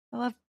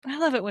I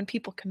love it when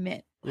people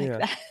commit like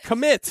that.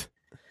 Commit.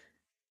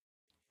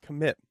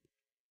 Commit.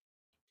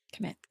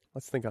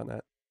 Let's think on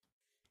that.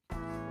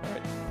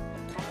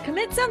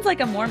 Commit sounds like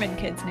a Mormon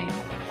kid's name.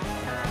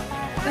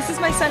 This is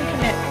my son,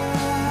 Commit.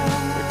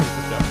 Here comes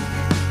the show.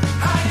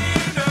 How do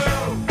you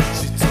know?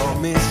 She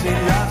told me she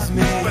loves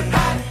me. But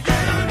how do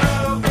you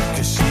know?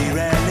 'Cause she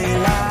rarely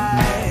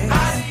lies.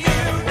 How do you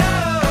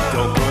know?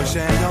 Don't push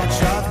and don't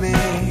shove me.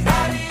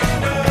 How do you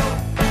know?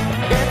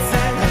 It's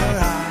in her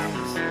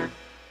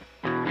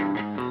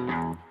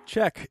eyes.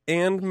 Check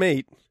and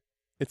mate.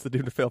 It's the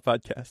Doomed to Fail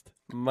podcast.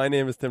 My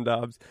name is Tim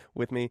Dobbs.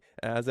 With me,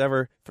 as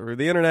ever, through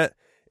the internet,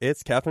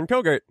 it's Catherine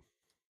Kogert,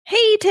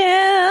 Hey,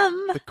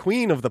 Tim. the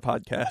queen of the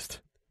podcast.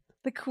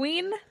 The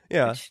queen?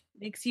 Yeah. Which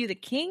makes you the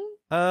king?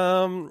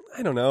 I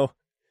don't know.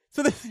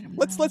 So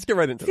let's get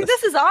right into See, this.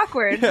 this is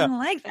awkward. Yeah. I don't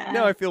like that.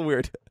 Now I feel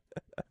weird.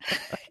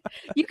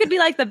 You could be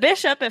like the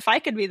bishop if I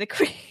could be the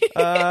queen.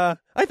 I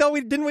thought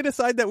didn't we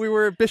decide that we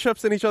were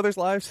bishops in each other's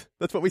lives?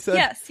 That's what we said.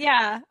 Yes,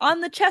 yeah.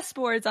 On the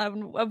chessboards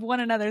of one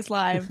another's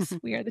lives,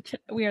 we are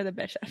the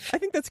bishop. I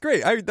think that's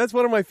great. That's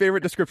one of my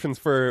favorite descriptions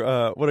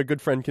for what a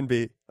good friend can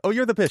be. Oh,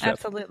 you're the bishop.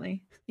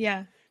 Absolutely.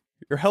 Yeah.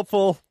 You're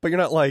helpful, but you're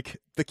not like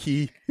the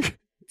key.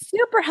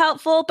 Super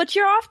helpful, but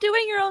you're off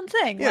doing your own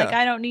thing. Yeah. Like,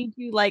 I don't need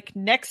you like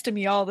next to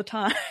me all the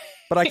time.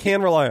 But I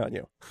can rely on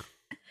you.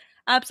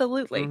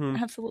 Absolutely. Mhm.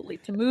 Absolutely.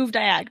 To move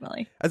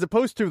diagonally. As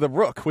opposed to the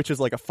rook, which is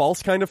like a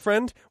false kind of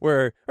friend,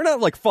 or not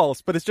like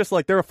false, but it's just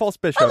like they're a false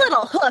bishop.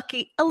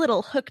 A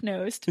little hook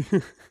nosed.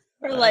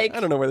 Or like I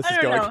don't know where this is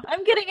I don't going. know.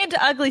 I'm getting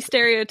into ugly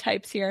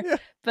stereotypes here. Yeah.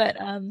 But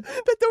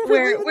That don't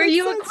really where make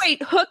you sense.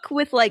 equate hook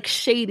with like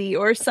shady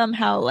or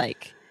somehow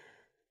like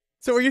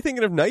So are you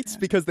thinking of knights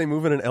because they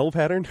move in an L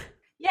pattern?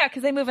 yeah,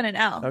 because they move in an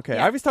L. Okay,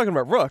 Yeah. I was talking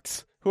about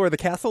rooks, who are the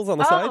castles on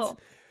the sides. Oh.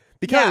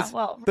 Because Yeah,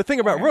 well, the thing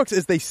about sure. rooks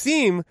is they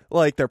seem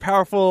like they're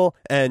powerful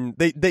and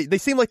they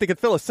seem like they could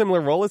fill a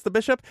similar role as the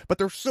bishop, but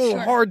they're so Sure.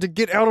 hard to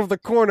get out of the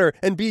corner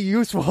and be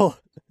useful.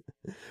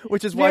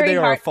 Which is why Very they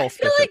are hard. a false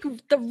I feel bishop.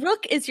 like the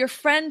rook is your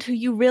friend who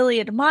you really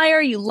admire.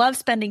 You love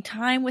spending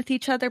time with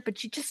each other,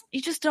 but you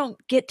just don't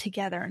get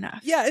together enough.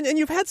 Yeah, and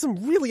you've had some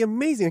really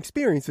amazing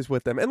experiences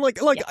with them. And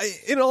Yes.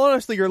 in all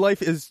honesty, your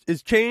life is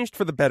changed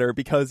for the better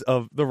because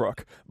of the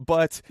rook.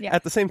 But Yeah.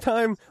 at the same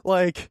time,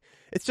 like,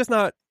 it's just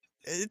not,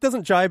 it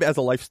doesn't jibe as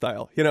a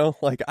lifestyle, you know?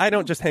 Like, I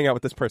don't just hang out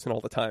with this person all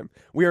the time.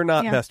 We are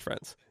not Yeah. best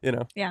friends, you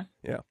know? Yeah.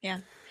 Yeah. Yeah.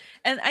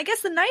 And I guess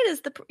the knight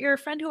is your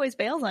friend who always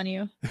bails on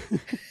you.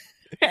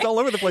 It's all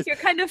over the place. You're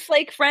kind of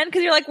flake friend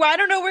because you're like, well, I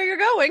don't know where you're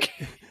going.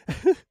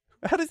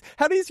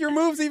 How does your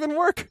moves even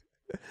work?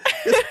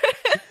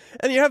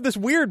 And you have this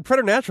weird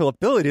preternatural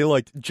ability to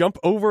like jump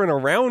over and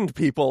around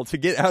people to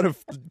get out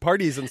of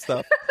parties and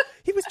stuff.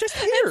 He was just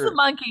It's here. the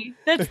monkey.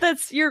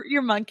 That's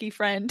your monkey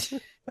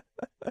friend.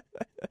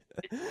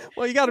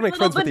 Well, you got to make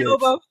Little friends with the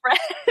apes. bonobo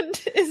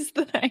friend is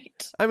the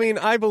knight. I mean,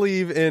 I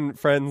believe in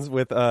friends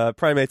with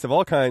primates of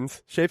all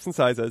kinds, shapes and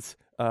sizes,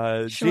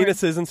 Sure.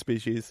 genuses and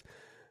species.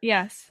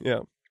 Yes, Yeah.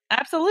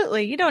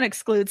 absolutely. You don't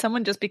exclude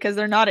someone just because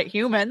they're not a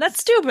human. That's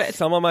stupid.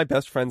 Some of my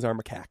best friends are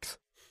macaques.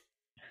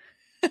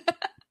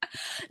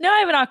 Now I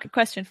have an awkward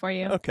question for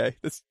you. Okay.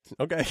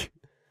 Okay.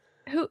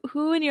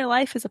 Who in your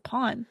life is a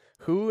pawn?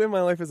 Who in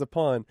my life is a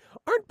pawn?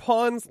 Aren't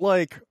pawns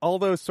like all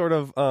those sort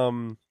of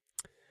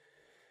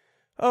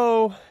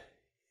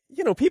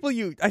people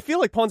I feel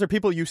like pawns are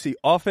people you see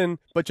often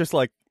but just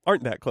like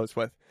aren't that close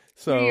with.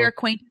 So Your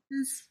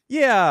acquaintances?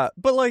 yeah,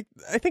 but like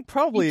I think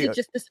probably You did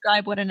just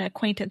describe what an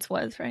acquaintance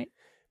was, right?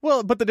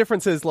 well, but the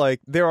difference is like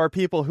there are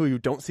people who you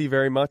don't see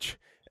very much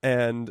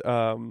and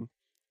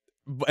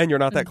you're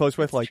not that close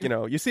with, that's like, true. you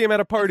know, you see him at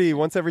a party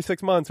once every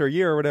 6 months or a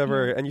year or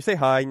whatever, and you say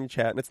hi and you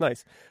chat and it's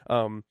nice.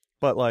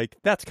 But like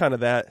that's kind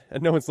of that,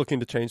 and no one's looking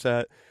to change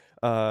that.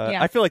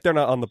 I feel like they're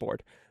not on the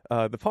board.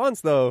 The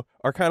pawns though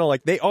are kind of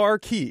like they are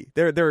key.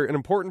 They're an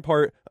important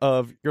part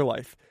of your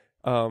life.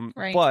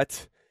 Right.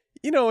 But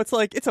you know, it's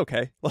like it's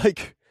okay.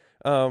 Like,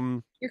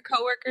 Your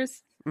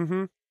coworkers,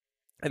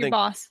 I your think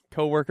boss.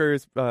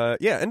 coworkers,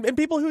 and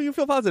people who you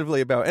feel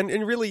positively about, and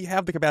really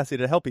have the capacity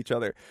to help each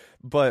other.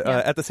 But Yeah.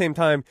 at the same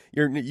time,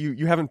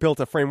 you haven't built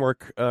a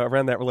framework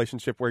around that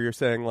relationship where you're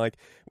saying like,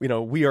 you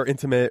know, we are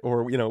intimate,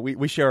 or you know,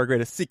 we share our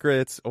greatest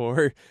secrets,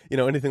 or you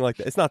know, anything like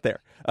that. It's not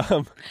there.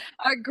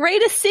 Our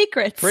greatest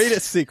secrets.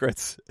 Greatest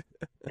secrets,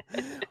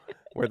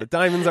 where the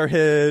diamonds are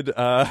hid.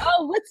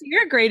 Oh, what's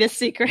your greatest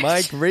secret?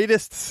 My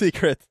greatest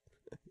secret.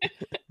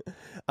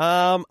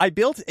 I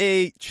built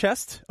a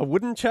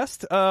wooden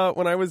chest,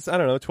 when I was, I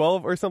don't know,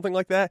 12 or something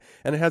like that.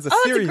 And it has a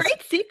series. It's a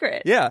great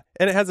secret. Yeah.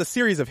 And it has a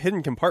series of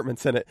hidden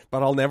compartments in it,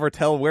 but I'll never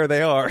tell where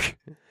they are.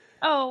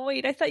 Oh,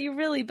 wait, I thought you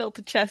really built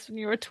a chest when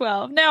you were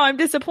 12. Now I'm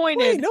disappointed.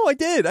 Wait, no, I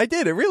did.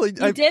 It really.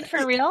 You did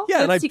for real?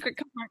 Yeah. With And secret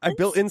compartments? I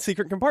built in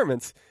secret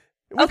compartments.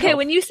 With Okay, help.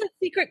 when you said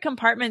secret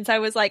compartments, I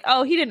was like,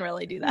 oh, he didn't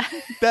really do that.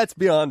 That's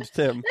beyond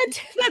Tim.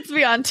 That's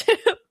beyond Tim.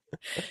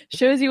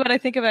 Shows you what I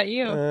think about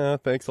you.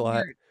 Thanks a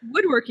lot. Your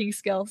woodworking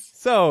skills.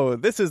 So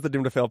this is the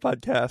Doomed to Fail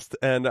podcast.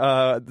 And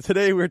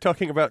today we're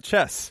talking about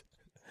chess.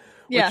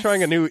 Yes. We're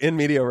trying a new in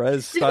media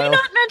res Did style. we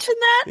not mention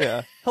that?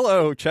 Yeah.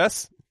 Hello,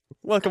 Chess.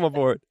 Welcome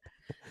aboard.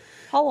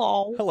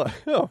 Hello. Hello.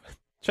 Oh,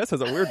 Chess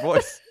has a weird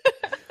voice.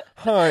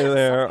 Hi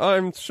there,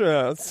 I'm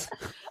Chess.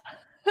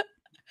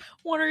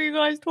 What are you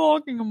guys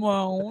talking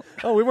about?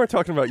 Oh, we weren't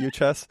talking about you,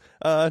 Chess.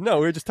 No,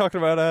 we were just talking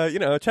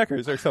about,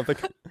 checkers or something.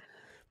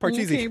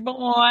 Parcheesi. Okay,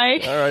 bye.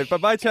 All right,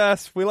 bye-bye,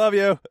 Chess. We love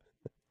you.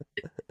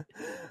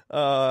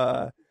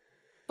 Oh,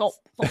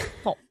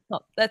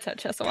 that's how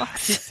Chess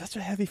walks. Such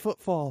a heavy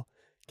footfall.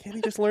 Can't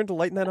he just learn to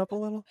lighten that up a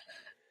little?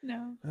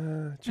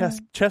 No.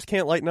 Chess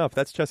can't lighten up.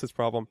 That's Chess's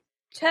problem.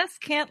 Chess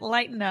can't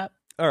lighten up.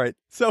 All right,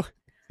 so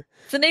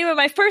It's the name of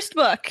my first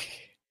book.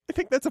 I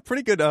think that's a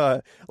pretty good,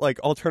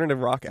 alternative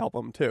rock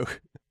album, too.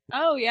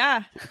 Oh,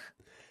 yeah.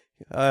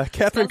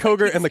 Catherine Sounds like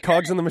Koger he's and the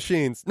Cogs and the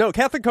Machines. No,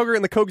 Catherine Koger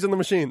and the Cogs and the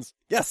Machines.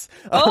 Yes.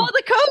 Oh,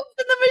 the Cogs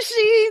and the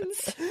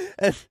Machines.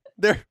 And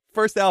their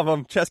first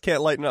album, Chess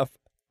Can't Lighten Up.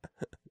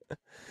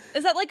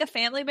 Is that like a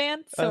family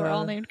band? So we're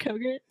all named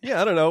Koger? Yeah,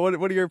 I don't know.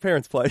 What do your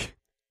parents play?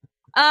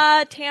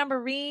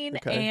 Tambourine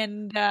Okay.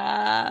 and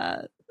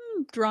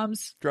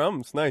drums.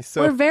 Drums. Nice.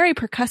 So We're very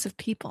percussive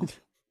people.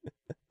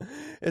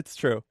 it's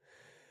true.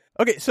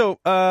 Okay, so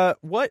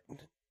what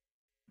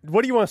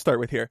do you want to start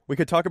with here? We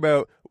could talk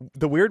about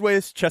the weird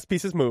ways chess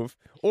pieces move,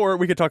 or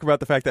we could talk about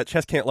the fact that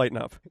chess can't lighten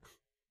up.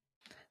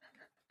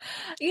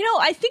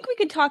 I think we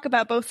could talk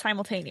about both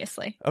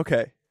simultaneously.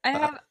 Okay.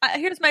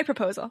 Here's my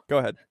proposal. Go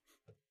ahead.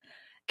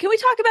 Can we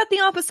talk about the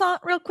en passant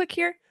real quick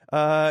here?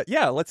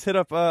 Yeah, let's hit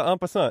up en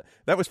passant.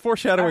 That was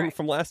foreshadowing All right.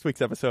 from last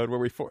week's episode where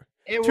we 2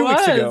 It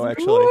weeks ago,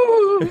 actually.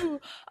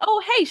 Ooh.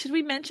 Oh, hey, should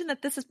we mention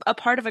that this is a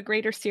part of a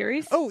greater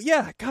series? Oh,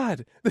 yeah,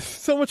 God. There's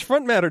so much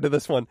front matter to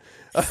this one.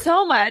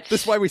 So much.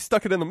 That's why we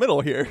stuck it in the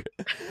middle here.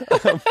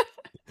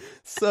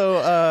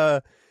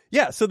 So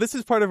this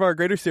is part of our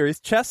greater series,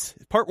 Chess,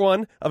 part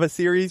 1 of a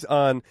series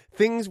on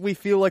things we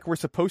feel like we're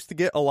supposed to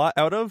get a lot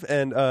out of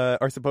and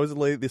are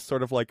supposedly this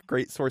sort of like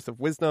great source of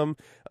wisdom,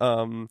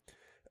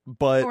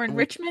 but or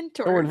enrichment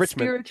or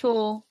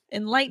spiritual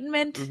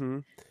enlightenment. Mm-hmm.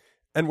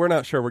 And we're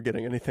not sure we're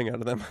getting anything out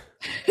of them.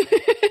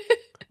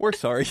 We're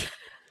sorry.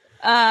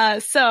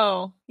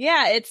 So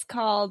yeah, it's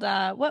called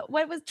what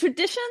was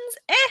Traditions?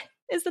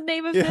 Is the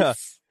name of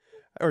this?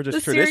 Or just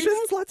the traditions?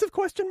 series? Lots of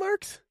question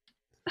marks.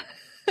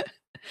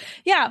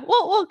 Yeah,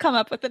 we'll come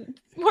up with a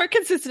more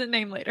consistent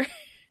name later.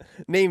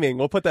 Naming,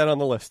 we'll put that on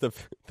the list of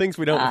things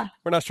we're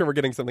not sure we're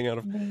getting something out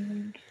of.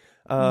 Naming.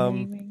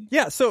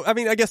 Yeah, so I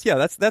mean, I guess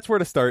that's where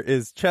to start.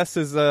 Is chess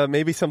is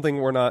maybe something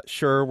we're not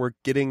sure we're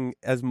getting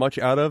as much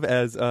out of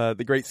as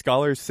the great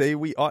scholars say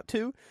we ought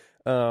to.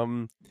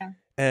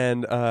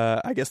 And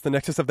I guess the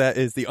nexus of that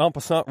is the en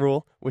passant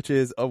rule, which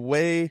is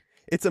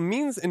it's a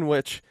means in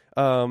which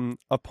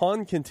a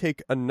pawn can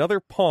take another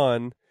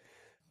pawn.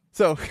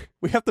 So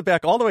we have to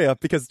back all the way up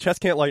because chess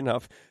can't lighten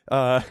up.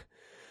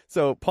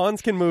 So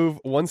pawns can move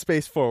one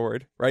space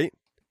forward, right?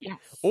 Yes.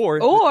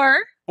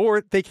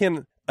 Or they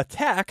can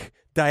attack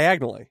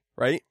diagonally,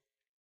 right?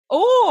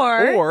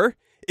 Or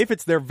if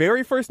it's their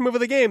very first move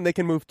of the game, they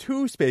can move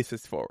 2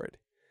 spaces forward.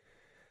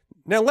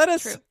 Now let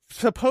us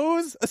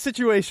suppose a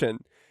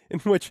situation in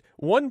which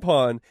one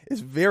pawn is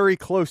very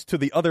close to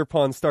the other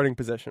pawn's starting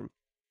position.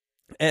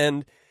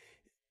 And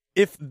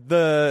if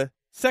the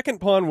second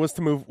pawn was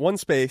to move 1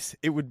 space,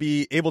 it would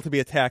be able to be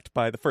attacked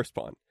by the first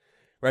pawn,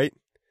 right?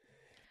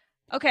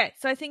 Okay,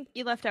 so I think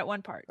you left out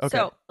one part. Okay.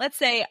 So let's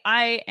say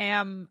I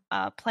am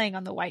playing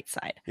on the white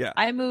side. Yeah.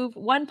 I move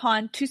 1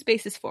 pawn 2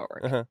 spaces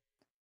forward. Uh-huh.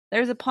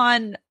 There's a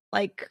pawn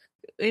like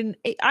in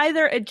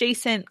either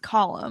adjacent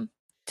column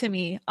to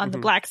me on the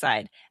black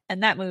side,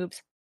 and that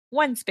moves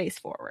 1 space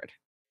forward.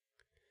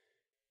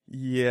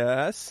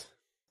 Yes.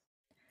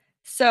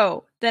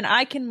 So then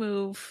I can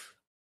move.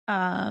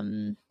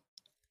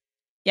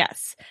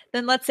 Yes.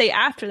 Then let's say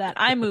after that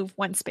I move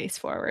 1 space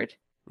forward.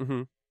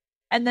 Mm-hmm.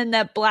 And then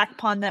that black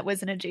pawn that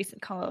was an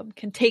adjacent column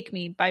can take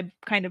me by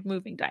kind of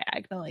moving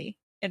diagonally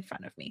in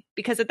front of me.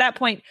 Because at that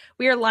point,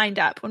 we are lined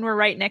up. When we're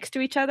right next to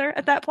each other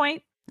at that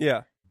point.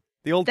 Yeah.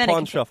 The old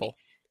pawn shuffle.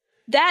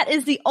 That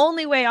is the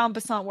only way en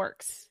passant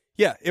works.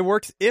 Yeah, it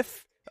works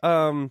if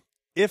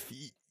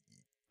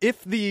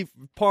the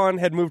pawn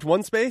had moved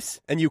 1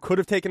 space and you could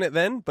have taken it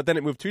then, but then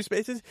it moved 2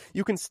 spaces,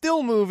 you can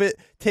still move it,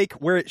 take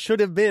where it should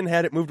have been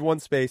had it moved 1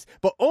 space,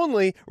 but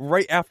only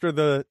right after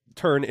the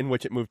turn in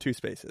which it moved 2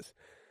 spaces.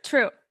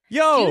 True.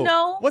 Yo, do you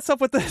know, what's up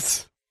with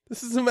this?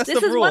 This is a messed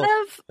up rule.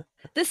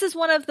 This is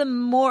one of the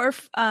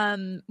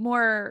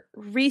more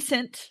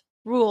recent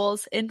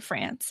rules in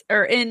France,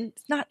 or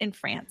not in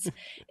France,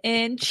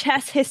 in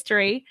chess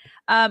history,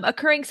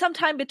 occurring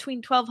sometime between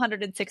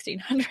 1200 and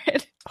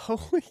 1600.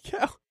 Holy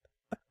cow.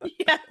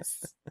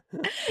 Yes.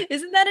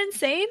 Isn't that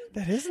insane?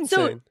 That is insane.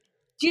 So,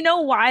 do you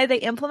know why they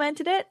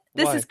implemented it?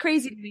 This is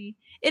crazy to me.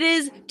 It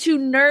is to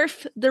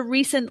nerf the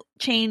recent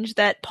change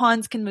that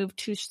pawns can move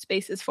 2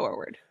 spaces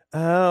forward.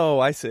 Oh,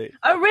 I see.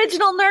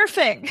 Original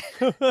nerfing.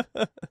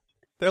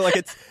 They're like,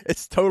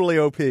 it's totally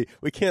OP.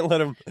 We can't let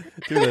them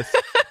do this.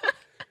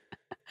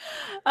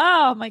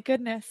 Oh, my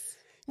goodness.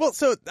 Well,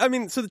 so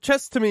the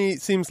chess to me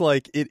seems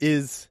like it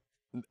is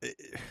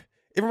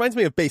it reminds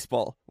me of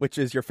baseball, which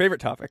is your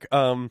favorite topic.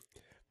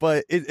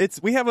 But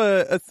we have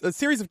a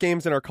series of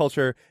games in our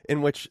culture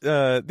in which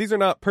these are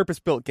not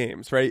purpose-built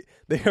games, right?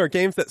 They are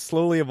games that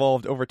slowly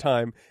evolved over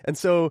time. And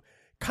so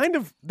kind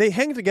of they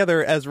hang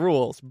together as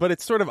rules, but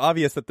it's sort of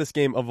obvious that this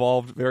game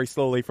evolved very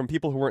slowly from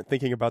people who weren't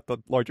thinking about the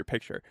larger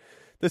picture.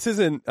 This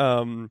isn't,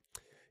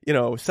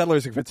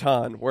 Settlers of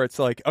Catan, where it's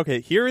like, okay,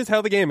 here is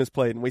how the game is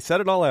played, and we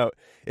set it all out.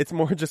 It's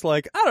more just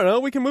like, I don't know,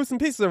 we can move some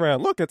pieces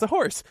around. Look, it's a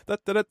horse.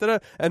 Da-da-da-da-da.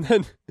 And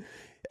then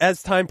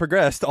as time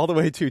progressed, all the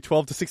way to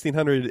 12 to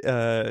 1600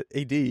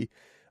 AD,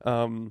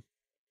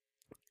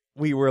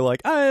 we were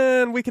like,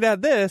 and we could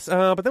add this,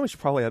 but then we should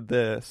probably add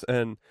this.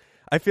 And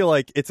I feel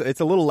like it's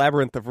a little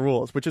labyrinth of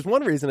rules, which is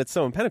one reason it's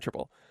so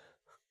impenetrable.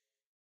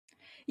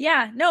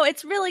 Yeah, no,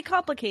 it's really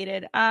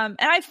complicated. And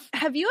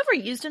have you ever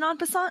used an en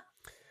passant?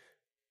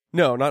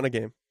 No, not in a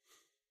game.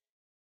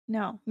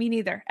 No, me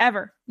neither.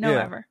 Ever. No,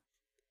 ever.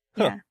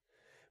 Huh. Yeah.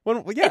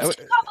 Well, yeah. It's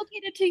too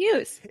complicated to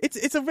use.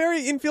 It's a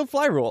very infield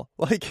fly rule.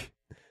 Like,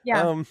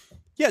 yeah.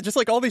 Just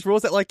like all these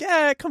rules that like,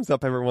 it comes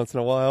up every once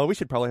in a while. We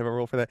should probably have a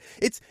rule for that.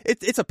 It's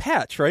a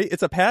patch, right?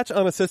 It's a patch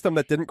on a system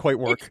that didn't quite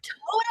work. It's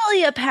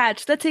totally a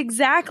patch. That's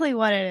exactly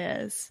what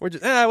it is. We're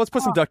just, let's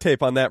put some duct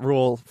tape on that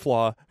rule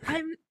flaw.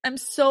 I'm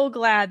so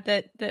glad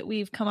that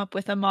we've come up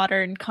with a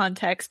modern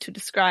context to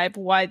describe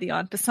why the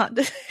en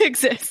passant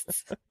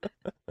exists.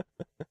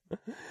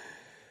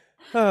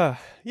 Yeah,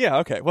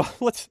 okay. Well,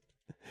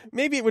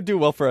 maybe it would do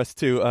well for us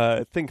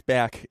to think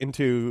back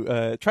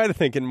into, try to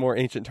think in more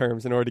ancient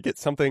terms in order to get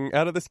something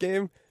out of this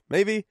game.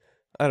 Maybe?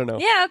 I don't know.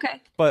 Yeah,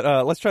 okay.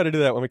 But let's try to do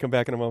that when we come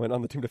back in a moment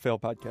on the Doomed to Fail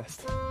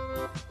podcast.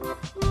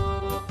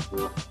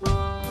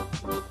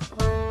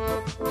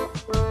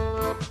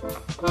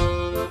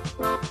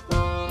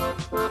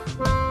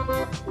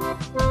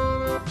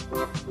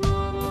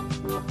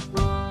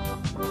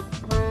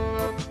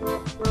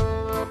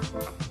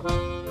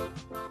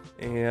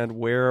 And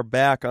we're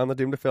back on the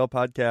Doomed to Fail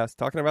podcast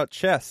talking about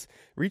chess,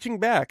 reaching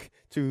back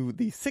to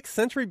the 6th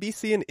century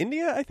BC in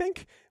India, I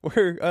think,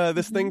 where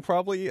this thing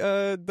probably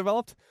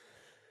developed.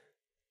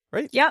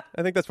 Right? Yep.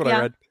 I think that's what I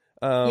read.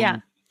 Yeah.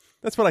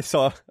 That's what I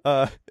saw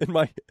in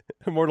my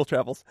Immortal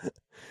travels.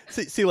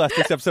 See last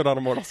week's episode on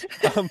Immortals.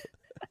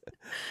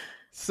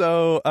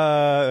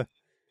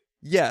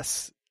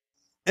 Yes.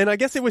 And I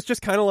guess it was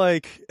just kind of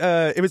like,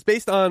 it was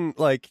based on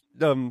like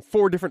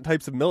 4 different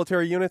types of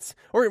military units,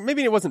 or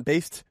maybe it wasn't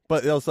based,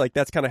 but it was like,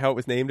 that's kind of how it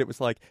was named. It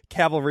was like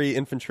cavalry,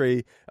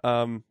 infantry,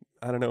 I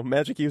don't know,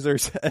 magic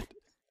users. And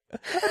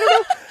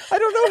I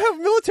don't know how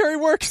military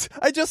works.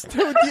 I just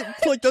know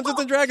like Dungeons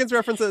and Dragons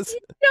references.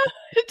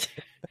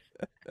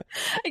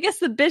 I guess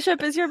the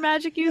bishop is your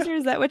magic user.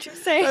 Is that what you're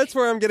saying? That's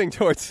where I'm getting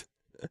towards.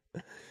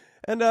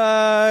 And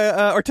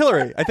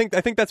artillery. I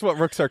think that's what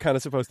rooks are kind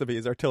of supposed to be,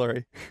 is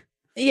artillery.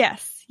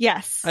 Yes.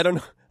 I don't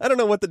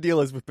know what the deal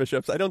is with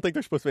bishops. I don't think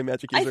they're supposed to be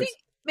magic users. I think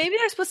maybe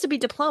they're supposed to be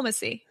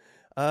diplomacy.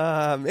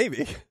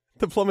 Maybe.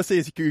 Diplomacy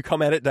is you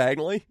come at it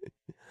diagonally.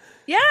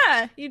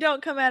 Yeah, you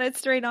don't come at it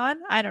straight on.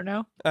 I don't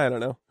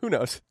know. Who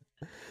knows?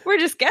 We're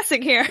just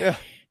guessing here. Yeah.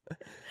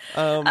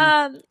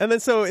 And then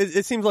so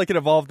it seems like it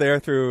evolved there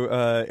through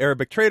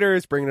Arabic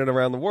traders bringing it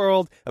around the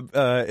world.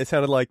 It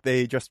sounded like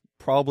they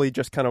probably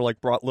just kind of like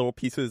brought little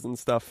pieces and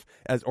stuff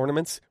as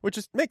ornaments, which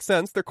makes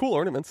sense. They're cool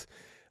ornaments.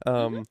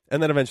 And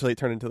then eventually it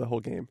turned into the whole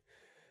game,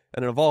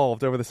 and it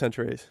evolved over the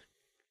centuries.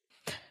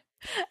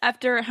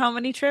 After how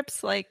many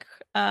trips? Like,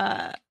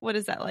 what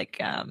is that?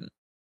 Like,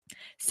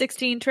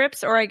 16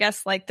 trips, or I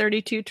guess like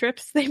 32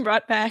 trips. They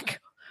brought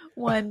back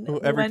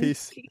every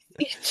piece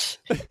each.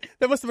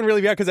 That must have been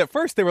really bad, because at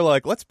first they were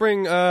like, let's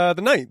bring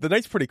the knight. The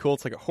knight's pretty cool.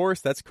 It's like a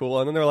horse. That's cool.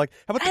 And then they were like,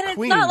 how about the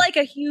queen? It's not like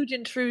a huge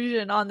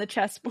intrusion on the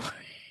chessboard.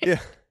 Yeah.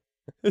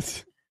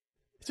 It's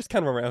just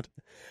kind of around.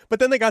 But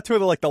then they got to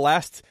the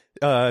last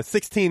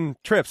 16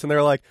 trips, and they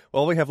were like,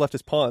 well, all we have left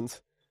is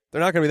pawns.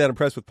 They're not going to be that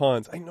impressed with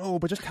pawns. I know,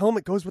 but just tell them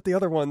it goes with the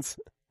other ones.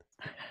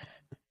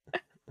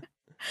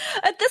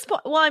 At this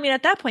point, well, I mean,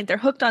 at that point, they're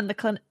hooked on the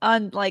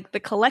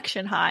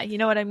collection high. You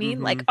know what I mean?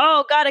 Mm-hmm. Like,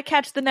 oh, gotta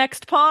catch the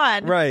next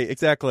pawn. Right,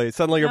 exactly.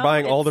 Suddenly you're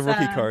buying all the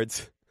rookie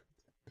cards.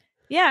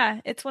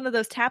 Yeah, it's one of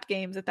those tap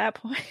games at that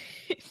point.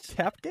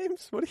 Tap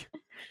games? What do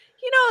you?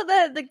 You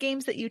know, the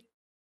games that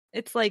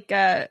it's like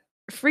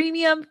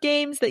freemium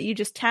games that you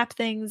just tap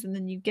things and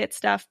then you get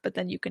stuff, but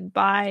then you can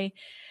buy.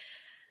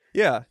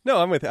 Yeah, no,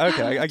 I'm with you.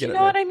 Okay, I get it. You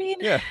know what I mean?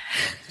 Yeah.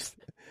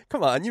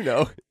 Come on,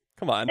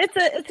 Come on.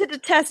 It's a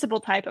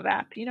detestable type of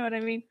app. You know what I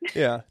mean?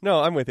 Yeah.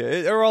 No, I'm with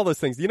you. Or all those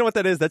things. You know what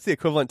that is? That's the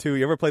equivalent to,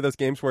 you ever play those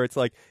games where it's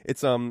like,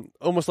 it's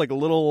almost like a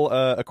little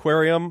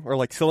aquarium or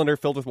like cylinder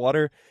filled with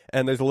water,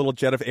 and there's a little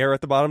jet of air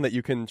at the bottom that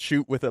you can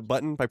shoot with a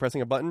button by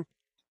pressing a button?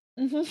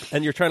 Mm-hmm.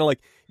 And you're trying to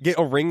like get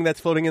a ring that's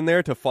floating in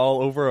there to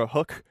fall over a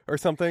hook or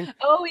something?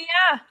 Oh,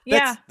 yeah.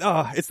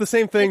 Yeah. It's the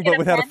same thing, but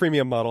without a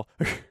freemium model.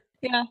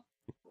 Yeah.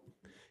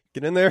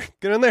 Get in there.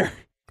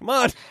 Come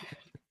on.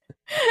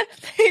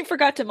 They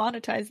forgot to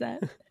monetize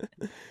that.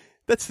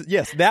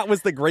 That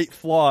was the great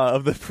flaw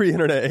of the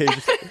pre-internet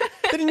age.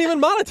 They didn't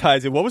even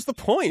monetize it. What was the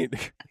point?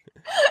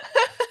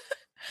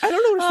 I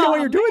don't understand why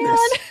you're doing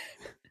this.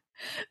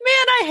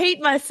 I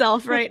hate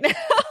myself right now.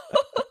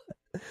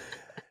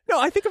 No,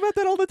 I think about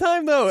that all the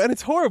time, though, and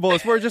it's horrible.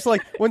 It's more just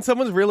like when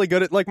someone's really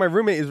good at, like, my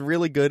roommate is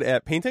really good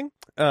at painting,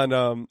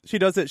 and she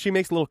does it. She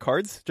makes little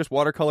cards, just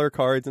watercolor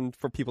cards, and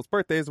for people's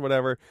birthdays or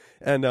whatever.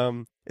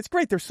 And it's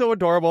great. They're so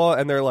adorable,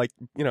 and they're like,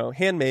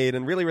 handmade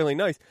and really, really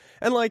nice.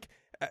 And like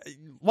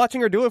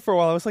watching her do it for a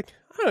while, I was like,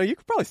 I don't know, you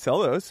could probably sell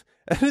those.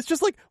 And it's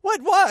just like, what?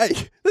 Why?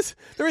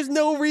 There is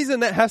no reason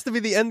that has to be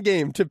the end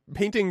game to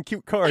painting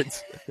cute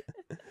cards.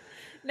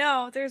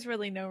 No, there's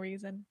really no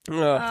reason. Ugh.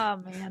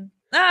 Oh man.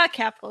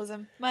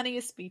 Capitalism. Money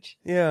is speech.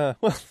 Yeah.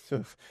 Well,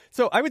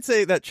 so I would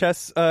say that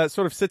chess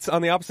sort of sits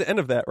on the opposite end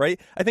of that, right?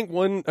 I think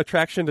one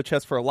attraction to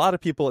chess for a lot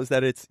of people is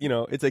that it's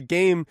a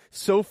game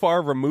so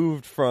far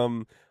removed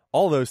from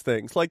all those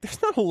things. Like,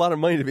 there's not a lot of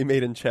money to be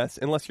made in chess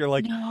unless you're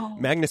like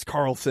Magnus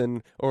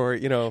Carlsen or,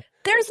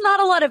 There's not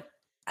a lot of,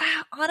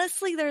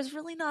 honestly, there's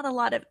really not a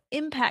lot of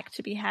impact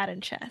to be had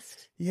in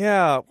chess.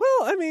 Yeah. Well,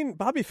 I mean,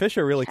 Bobby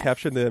Fischer really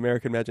captured the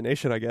American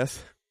imagination, I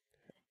guess.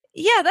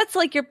 Yeah, that's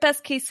like your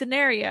best case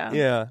scenario.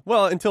 Yeah.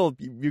 Well, until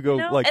you go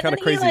like kind of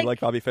crazy like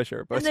Bobby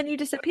Fischer. But... And then you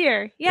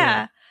disappear.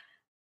 Yeah.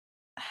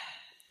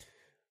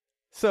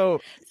 So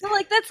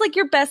like that's like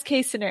your best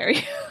case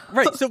scenario.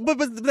 Right. So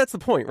but that's the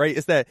point, right?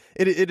 Is that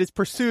it is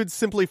pursued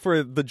simply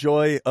for the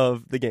joy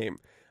of the game.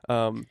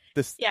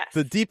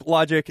 The deep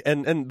logic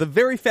and the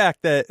very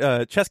fact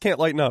that chess can't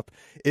lighten up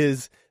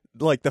is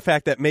like the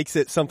fact that makes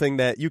it something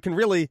that you can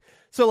really.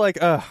 So like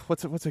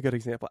what's a good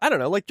example? I don't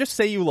know. Like just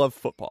say you love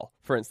football,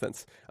 for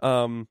instance.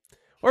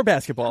 Or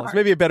basketball. It's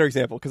maybe a better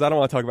example because I don't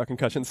want to talk about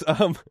concussions.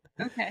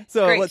 Okay.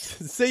 So great.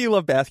 let's say you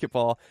love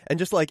basketball and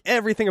just like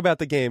everything about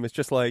the game is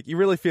just like you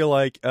really feel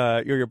like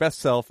you're your best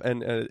self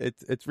and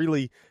it's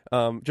really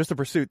just a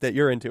pursuit that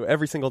you're into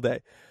every single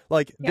day.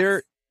 Like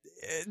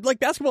like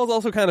basketball is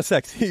also kind of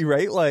sexy,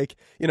 right? Like,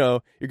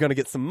 you're going to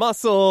get some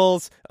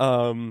muscles.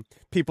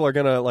 People are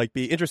going to like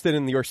be interested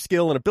in your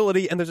skill and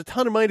ability. And there's a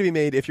ton of money to be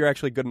made if you're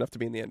actually good enough to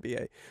be in the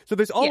NBA. So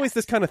there's always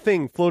this kind of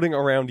thing floating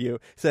around you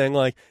saying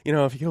like, if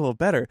you get a little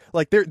better,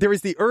 like there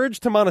is the urge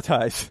to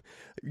monetize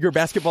your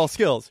basketball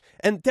skills.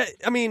 And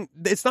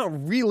it's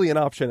not really an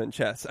option in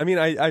chess. I mean,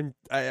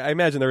 I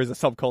imagine there is a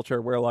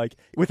subculture where like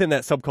within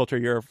that subculture,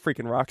 you're a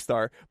freaking rock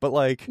star, but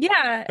like,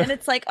 yeah. And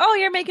it's like, oh,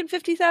 you're making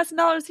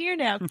 $50,000 a year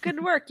now.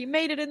 Good work. You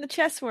made it in the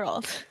chess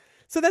world.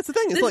 So that's the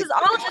thing. This is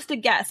all just a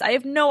guess. I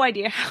have no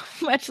idea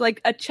how much like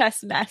a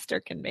chess master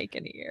can make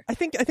in a year. I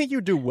think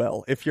you do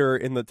well if you're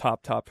in the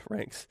top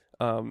ranks.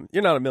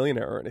 You're not a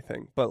millionaire or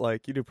anything, but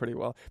like you do pretty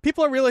well.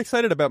 People are really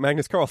excited about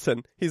Magnus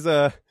Carlsen. He's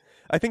I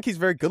think he's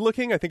very good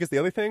looking. I think is the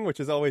other thing,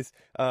 which is always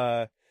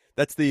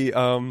that's the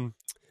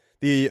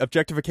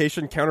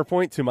objectification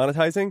counterpoint to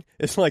monetizing.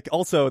 It's like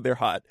also they're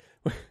hot,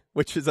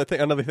 which is I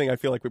think another thing I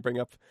feel like we bring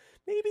up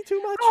maybe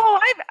too much. Oh,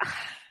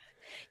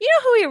 you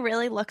know who he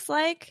really looks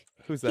like?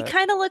 Who's that? He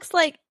kind of looks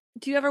like.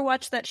 Do you ever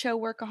watch that show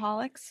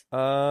Workaholics?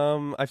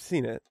 I've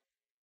seen it.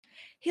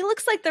 He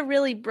looks like the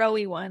really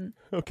bro-y one.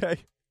 Okay.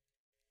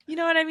 You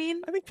know what I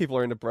mean? I think people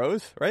are into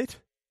bros, right?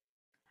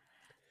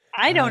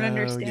 I don't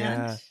understand.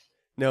 Yeah.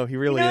 No, he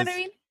really is. You know what I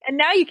mean? And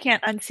now you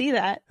can't unsee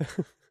that.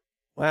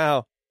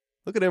 Wow.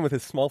 Look at him with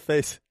his small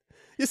face.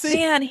 You see?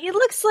 Man, he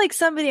looks like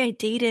somebody I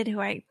dated who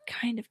I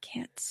kind of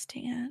can't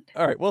stand.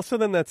 All right. Well, so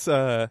then that's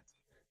Yeah,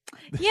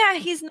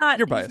 he's not.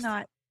 You're biased. He's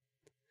not.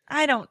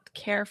 I don't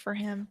care for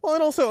him. Well,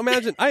 and also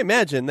I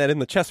imagine that in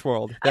the chess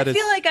world, I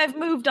feel like I've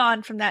moved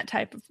on from that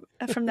type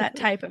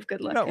of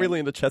good looking. Not really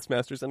into chess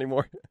masters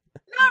anymore.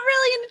 Not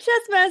really into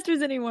chess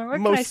masters anymore.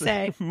 What can I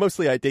say?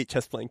 Mostly, I date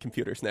chess playing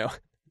computers now.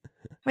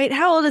 Wait,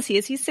 how old is he?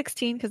 Is he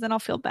 16? Because then I'll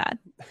feel bad.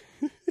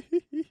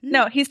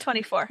 No, he's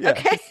 24. Yeah.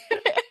 Okay.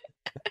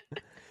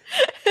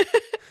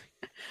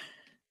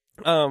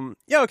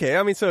 Yeah. Okay.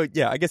 I mean, so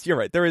yeah, I guess you're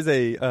right. There is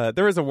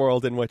a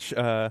world in which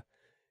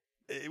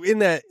in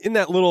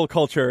that little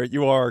culture,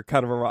 you are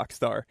kind of a rock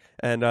star,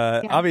 and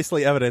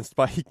obviously evidenced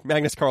by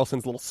Magnus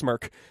Carlsen's little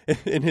smirk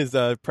in his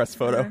press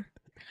photo.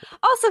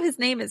 Also, his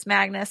name is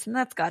Magnus, and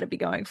that's got to be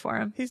going for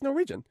him. He's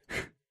Norwegian,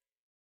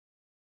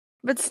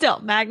 but still,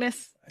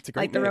 Magnus, it's a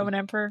great like name. the Roman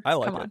emperor. I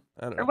like Come it. on.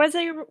 I don't know.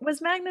 Or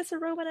was Magnus a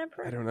Roman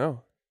emperor? I don't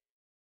know.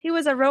 He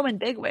was a Roman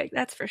bigwig,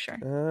 that's for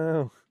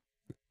sure.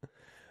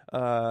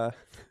 Oh,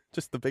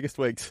 just the biggest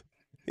wigs.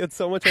 He had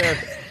so much hair.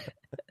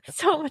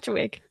 So much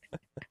wig.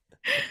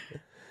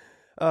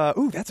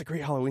 Ooh, that's a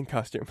great Halloween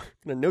costume. I'm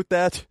gonna note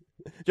that.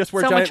 Just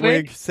wear so giant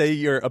wig. Say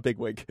you're a big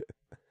wig.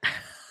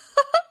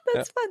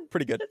 That's fun.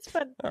 Pretty good. That's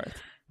fun. All right.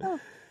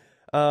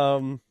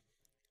 Oh.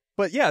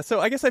 But yeah, so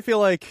I guess I feel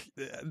like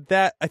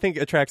that I think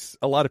attracts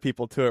a lot of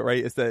people to it,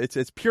 right? Is that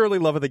it's purely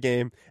love of the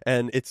game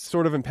and it's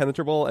sort of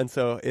impenetrable, and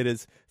so it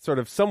is sort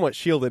of somewhat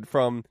shielded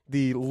from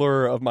the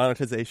lure of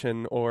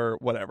monetization or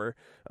whatever.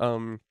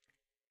 And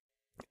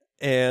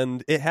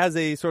it has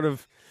a sort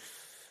of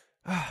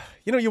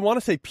you want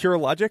to say pure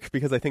logic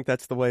because I think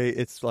that's the way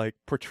it's like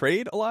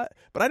portrayed a lot,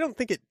 but I don't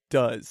think it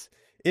does.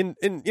 In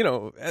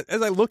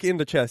as I look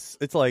into chess,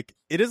 it's like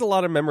it is a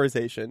lot of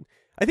memorization.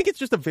 I think it's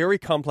just a very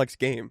complex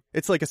game.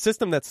 It's like a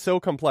system that's so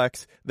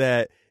complex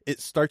that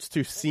it starts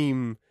to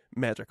seem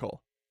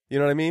magical. You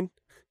know what I mean?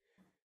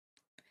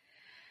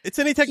 It's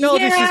any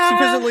technology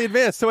sufficiently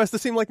advanced so as to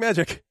seem like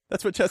magic.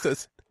 That's what chess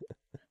is.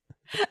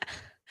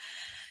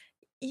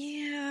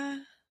 Yeah.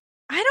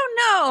 I don't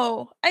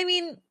know. I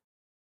mean,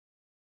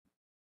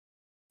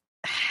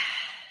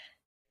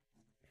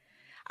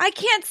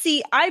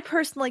 I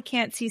personally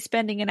can't see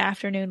spending an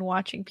afternoon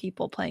watching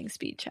people playing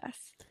speed chess.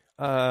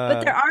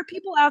 But there are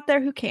people out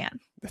there who can.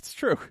 That's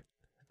true.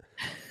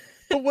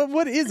 But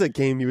what is a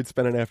game you would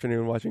spend an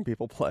afternoon watching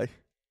people play?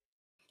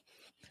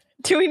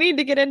 Do we need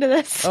to get into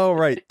this? Oh,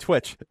 right.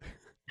 Twitch.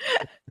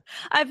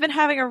 I've been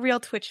having a real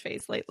Twitch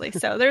phase lately,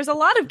 so there's a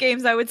lot of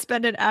games I would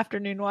spend an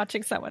afternoon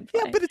watching someone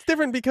play. Yeah, but it's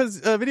different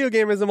because a video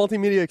game is a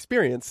multimedia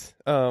experience.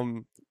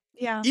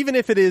 Yeah. Even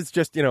if it is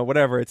just,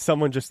 whatever, it's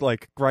someone just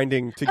like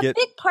grinding to get. A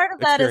big part of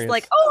that is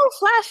like,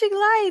 flashing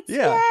lights.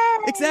 Yeah,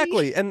 yay!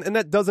 Exactly. And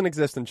that doesn't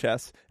exist in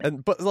chess.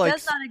 But like,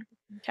 does not exist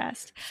in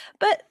chess.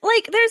 But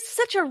like, there's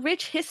such a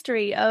rich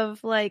history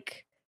of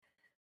like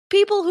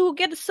people who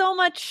get so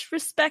much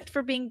respect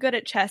for being good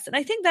at chess. And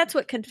I think that's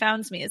what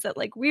confounds me, is that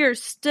like we are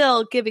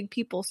still giving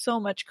people so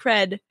much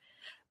cred,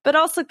 but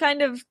also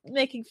kind of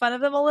making fun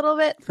of them a little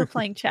bit for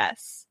playing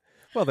chess.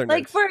 Well, they're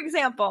like,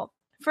 nerds.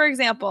 For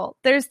example,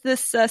 there's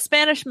this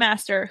Spanish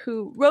master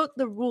who wrote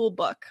the rule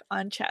book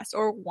on chess,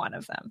 or one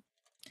of them.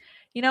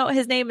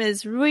 His name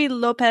is Ruy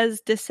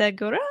Lopez de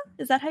Segura.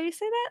 Is that how you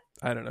say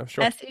that? I don't know.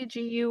 Sure.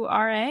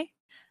 Segura.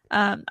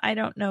 I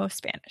don't know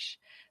Spanish.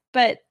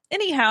 But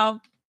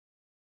anyhow,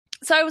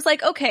 so I was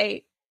like,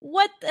 okay,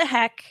 what the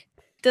heck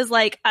does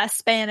like a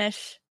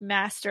Spanish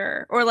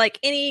master or like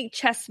any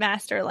chess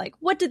master, like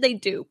what did they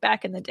do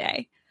back in the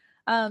day?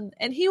 And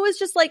he was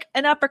just like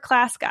an upper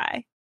class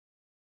guy.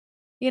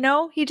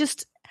 He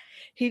just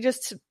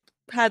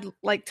had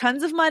like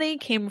tons of money,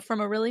 came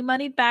from a really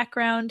moneyed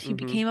background. He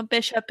became a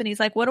bishop, and he's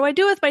like, what do I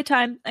do with my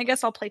time? I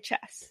guess I'll play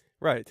chess.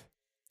 Right.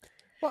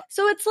 Well,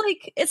 so it's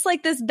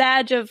like this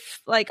badge of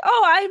like,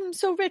 oh, I'm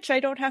so rich,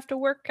 I don't have to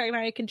work, and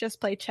I can just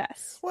play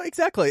chess. Well,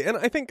 exactly. And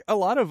I think a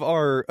lot of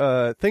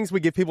our things we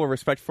give people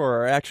respect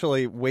for are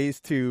actually ways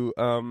to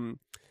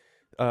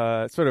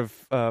sort of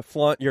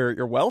flaunt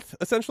your wealth,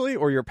 essentially,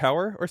 or your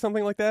power, or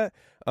something like that.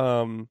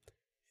 I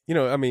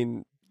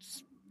mean,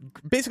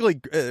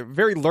 basically,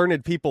 very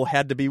learned people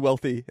had to be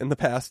wealthy in the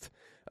past,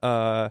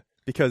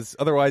 because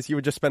otherwise you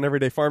would just spend every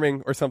day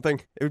farming or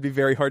something. It would be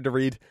very hard to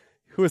read.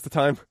 Who has the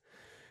time?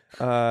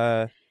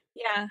 Yeah.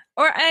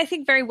 Or I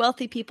think very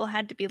wealthy people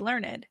had to be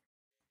learned.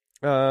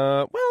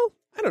 Well,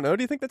 I don't know.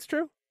 Do you think that's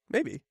true?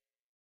 Maybe.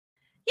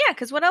 Yeah,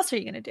 because what else are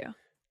you going to do?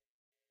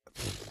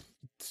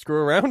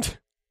 Screw around?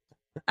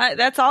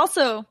 That's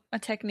also a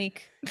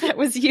technique that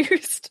was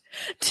used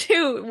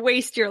to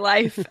waste your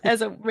life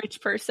as a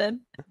rich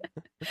person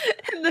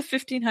in the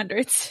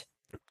 1500s.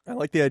 I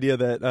like the idea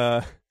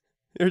that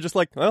you're just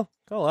like, well,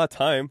 got a lot of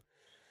time.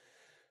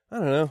 I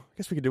don't know. I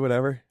guess we could do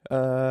whatever.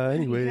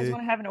 Anyway. You guys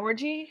want to have an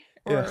orgy?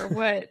 Or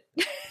what?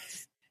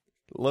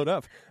 Load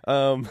up.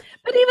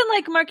 But even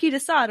like Marquis de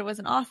Sade was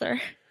an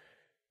author.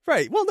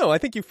 Right. Well, no, I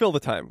think you fill the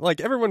time. Like,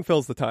 everyone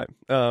fills the time.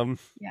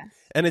 Yes.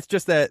 And it's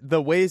just that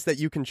the ways that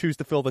you can choose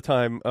to fill the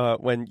time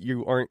when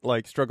you aren't,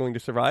 like, struggling to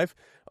survive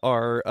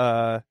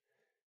are,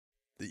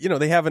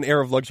 they have an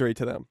air of luxury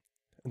to them.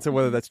 And so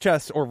whether that's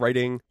chess or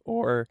writing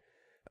or,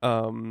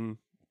 I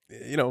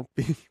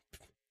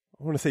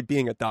want to say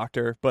being a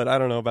doctor, but I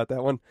don't know about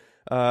that one.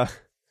 I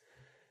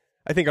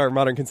think our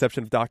modern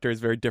conception of doctor is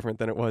very different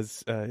than it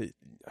was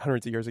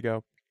hundreds of years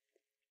ago.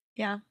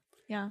 Yeah,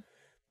 yeah.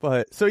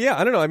 But, so yeah,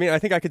 I don't know. I mean, I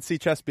think I could see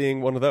chess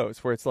being one of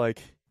those where it's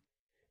like,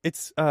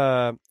 it's,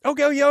 okay,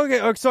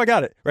 so I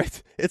got it,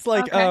 right? It's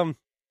like, okay.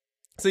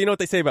 So you know what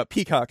they say about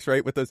peacocks,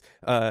 right? With those,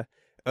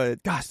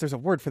 gosh, there's a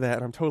word for that,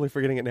 and I'm totally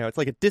forgetting it now. It's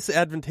like a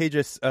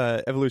disadvantageous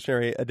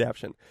evolutionary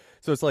adaptation.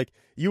 So it's like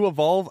you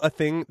evolve a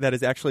thing that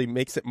is actually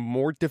makes it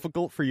more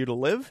difficult for you to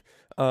live,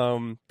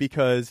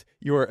 because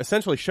you're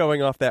essentially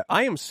showing off that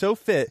I am so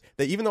fit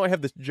that even though I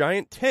have this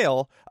giant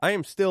tail, I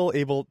am still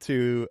able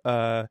to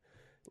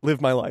live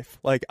my life.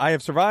 Like, I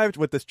have survived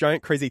with this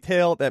giant crazy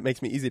tail that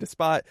makes me easy to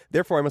spot.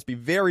 Therefore, I must be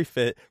very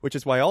fit, which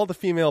is why all the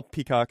female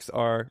peacocks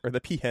or the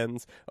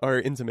peahens are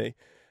into me.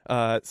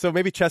 So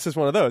maybe chess is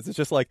one of those. It's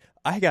just like,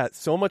 I got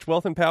so much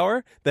wealth and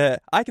power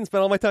that I can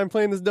spend all my time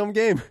playing this dumb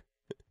game.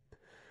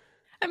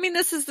 I mean,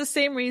 this is the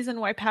same reason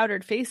why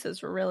powdered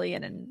faces were really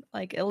in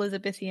like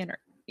Elizabethan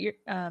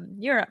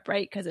Europe,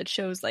 right? Because it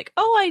shows like,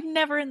 oh, I'm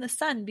never in the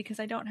sun because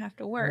I don't have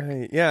to work.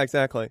 Right. Yeah,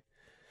 exactly.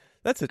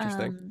 That's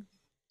interesting.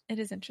 It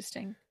is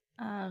interesting.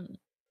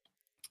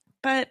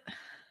 But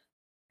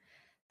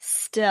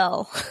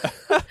still,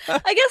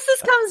 I guess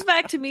this comes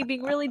back to me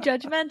being really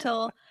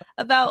judgmental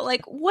about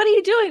like, what are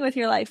you doing with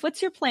your life?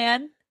 What's your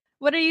plan?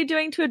 What are you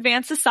doing to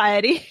advance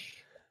society?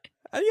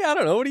 Yeah, I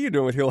don't know. What are you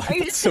doing with your life? Are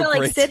you just gonna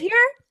like sit here?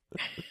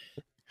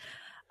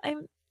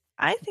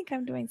 I think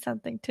I'm doing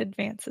something to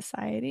advance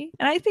society,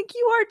 and I think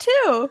you are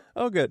too.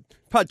 Oh, good.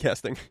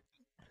 Podcasting.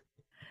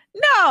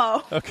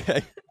 No.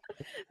 Okay.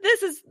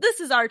 This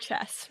is our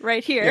chess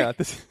right here. Yeah.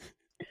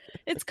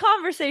 It's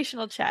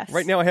conversational chess.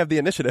 Right now I have the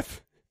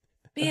initiative.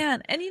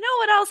 Man, and you know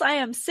what else I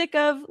am sick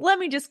of? Let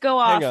me just go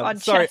off on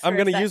chess. Sorry, I'm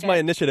going to use my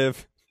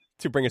initiative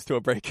to bring us to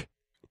a break.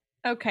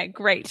 Okay,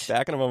 great.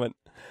 Back in a moment.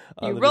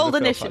 You rolled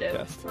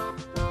initiative.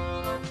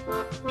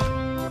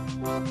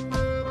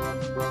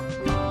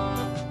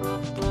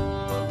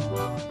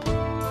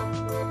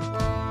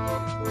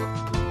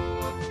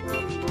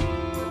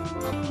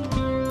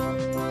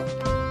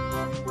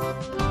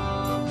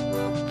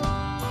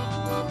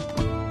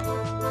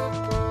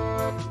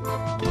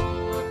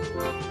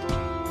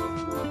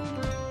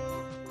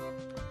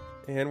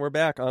 And we're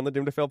back on the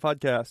Doomed to Fail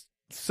podcast.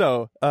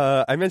 So,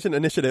 I mentioned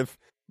initiative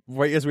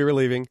right as we were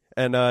leaving,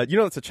 and you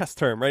know it's a chess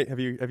term, right?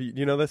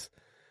 You know this?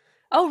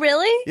 Oh,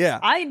 really? Yeah.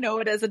 I know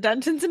it as a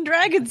Dungeons and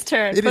Dragons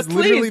term. It is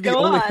literally the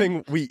only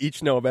thing we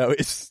each know about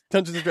is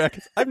Dungeons and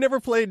Dragons. I've never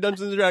played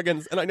Dungeons and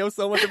Dragons, and I know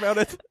so much about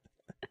it.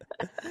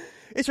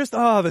 It's just,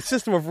 the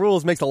system of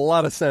rules makes a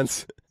lot of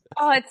sense.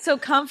 Oh, it's so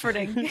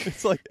comforting.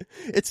 It's like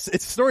it's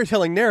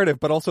storytelling narrative,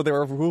 but also there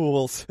are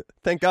rules.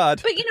 Thank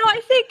God. But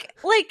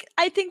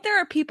I think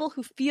there are people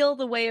who feel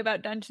the way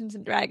about Dungeons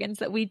and Dragons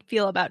that we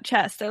feel about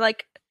chess. They're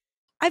like,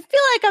 I feel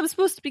like I'm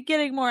supposed to be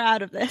getting more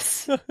out of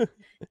this. You know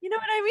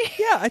what I mean?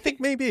 Yeah, I think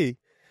maybe.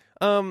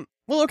 Well,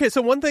 okay.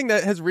 So one thing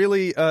that has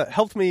really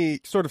helped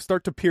me sort of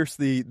start to pierce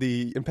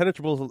the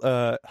impenetrable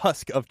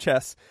husk of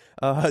chess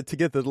to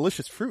get the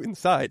delicious fruit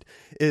inside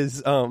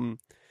is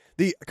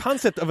the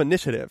concept of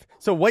initiative.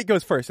 So white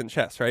goes first in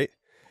chess, right?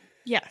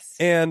 Yes.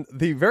 And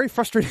the very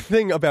frustrating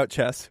thing about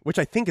chess, which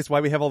I think is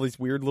why we have all these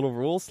weird little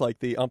rules, like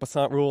the en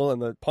passant rule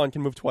and the pawn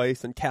can move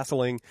twice and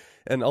castling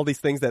and all these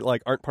things that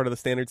like aren't part of the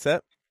standard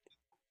set,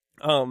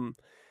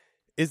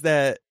 is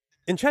that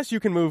in chess you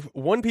can move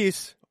one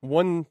piece,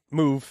 one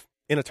move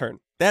in a turn.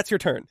 That's your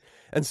turn.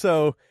 And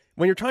so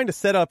when you're trying to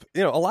set up,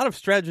 a lot of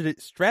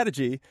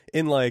strategy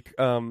in like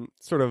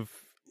sort of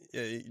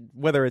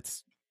whether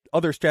it's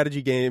other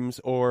strategy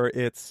games or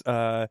it's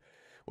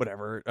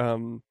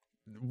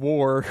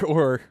war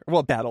or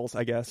battles,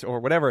 I guess, or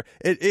whatever,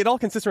 it all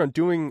consists around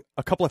doing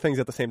a couple of things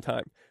at the same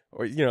time,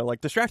 or like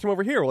distract him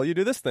over here while you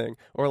do this thing,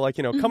 or like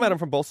come at him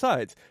from both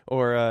sides,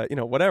 or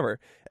whatever.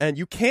 And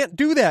you can't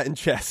do that in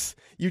chess.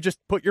 You just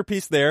put your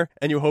piece there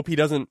and you hope he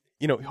doesn't,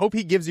 hope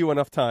he gives you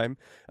enough time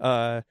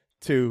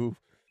to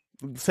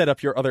set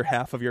up your other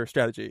half of your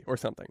strategy or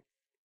something.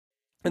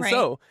 And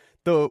so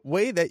the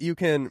way that you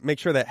can make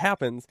sure that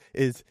happens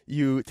is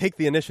you take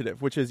the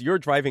initiative, which is your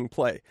driving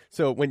play.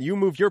 So when you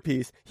move your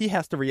piece, he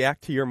has to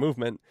react to your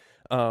movement,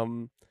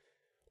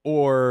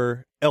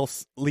 or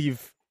else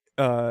leave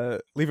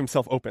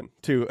himself open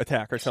to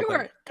attack or something.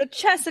 Sure, the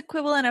chess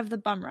equivalent of the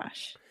bum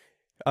rush.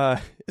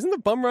 Isn't the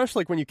bum rush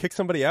like when you kick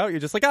somebody out?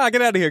 You're just like,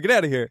 get out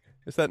of here.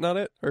 Is that not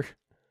it? Or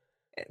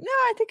no,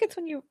 I think it's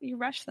when you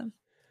rush them.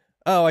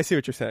 Oh, I see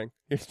what you're saying.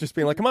 You're just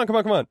being like, come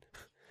on.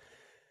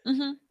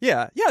 Mm-hmm.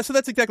 Yeah. So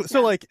that's exactly.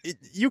 So like,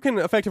 you can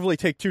effectively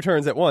take two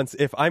turns at once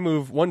if I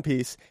move one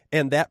piece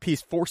and that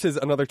piece forces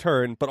another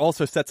turn, but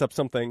also sets up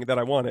something that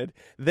I wanted.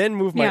 Then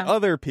move my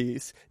other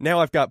piece. Now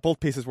I've got both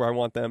pieces where I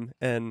want them,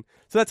 and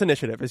so that's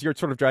initiative. Is your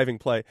sort of driving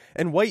play.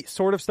 And white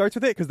sort of starts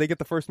with it because they get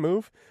the first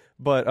move,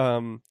 but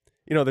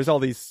there's all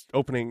these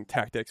opening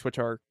tactics which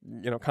are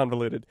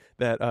convoluted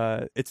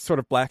that it's sort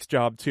of black's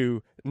job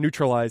to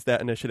neutralize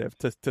that initiative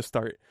to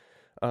start.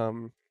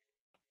 And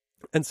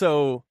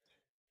so.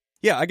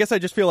 Yeah, I guess I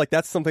just feel like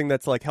that's something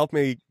that's like helped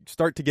me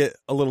start to get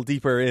a little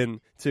deeper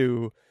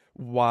into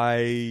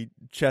why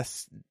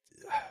chess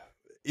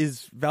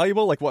is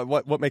valuable. Like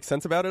what makes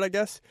sense about it, I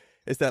guess,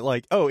 is that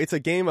like, it's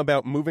a game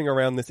about moving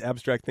around this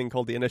abstract thing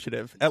called the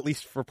initiative. At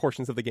least for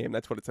portions of the game,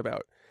 that's what it's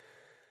about.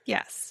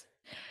 Yes.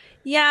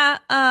 Yeah,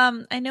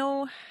 I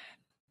know.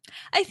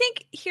 I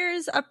think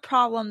here's a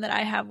problem that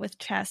I have with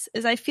chess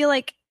is I feel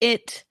like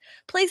it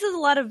places a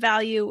lot of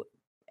value,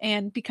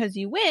 and because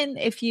you win,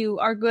 if you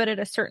are good at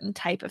a certain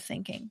type of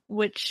thinking,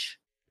 which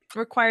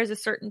requires a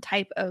certain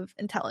type of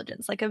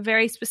intelligence, like a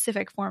very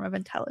specific form of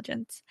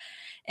intelligence.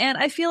 And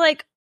I feel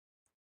like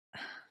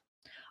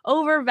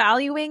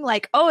overvaluing,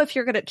 like, if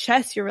you're good at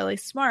chess, you're really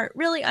smart,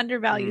 really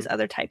undervalues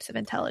other types of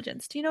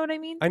intelligence. Do you know what I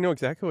mean? I know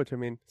exactly what you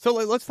mean. So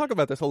let's talk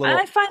about this a little. And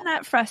I find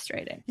that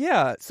frustrating.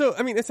 Yeah. So,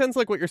 I mean, it sounds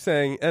like what you're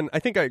saying, and I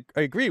think I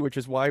agree, which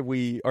is why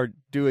we are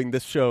doing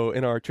this show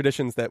in our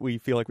traditions that we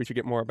feel like we should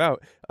get more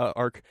about,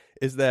 ARC,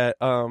 is that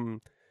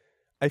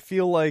I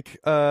feel like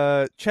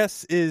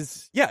chess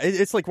is,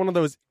 it's like one of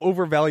those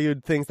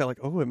overvalued things that like,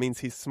 it means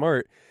he's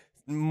smart.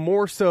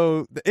 More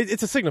so,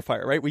 it's a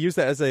signifier, right? We use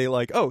that as a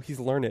like,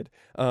 he's learned.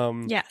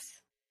 Yes.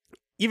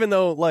 Even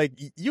though, like,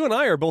 you and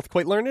I are both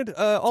quite learned,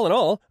 all in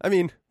all. I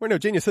mean, we're no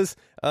geniuses,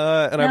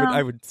 and no.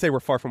 I would say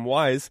we're far from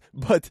wise.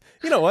 But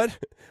you know what?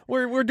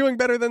 We're doing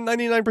better than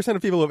 99%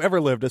 of people who have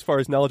ever lived as far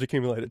as knowledge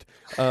accumulated.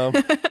 Low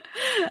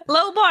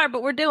bar,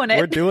 but we're doing it.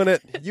 We're doing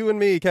it. You and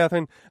me,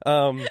 Catherine.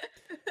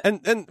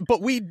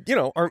 But we,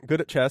 aren't good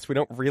at chess. We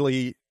don't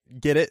really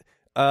get it.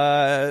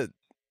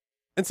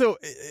 And so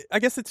I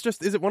guess it's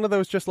just, is it one of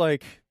those just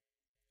like,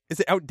 is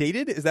it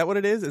outdated? Is that what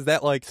it is? Is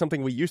that like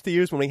something we used to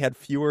use when we had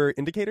fewer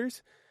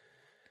indicators?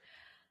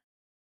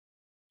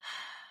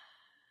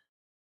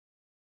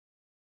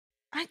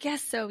 I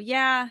guess so.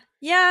 Yeah.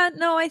 Yeah.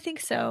 No, I think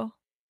so.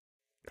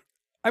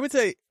 I would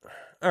say,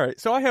 all right.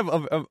 So I have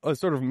a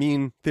sort of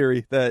mean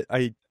theory that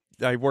I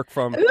work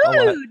from. Ooh, a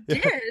lot.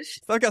 dish.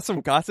 So I've got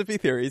some gossipy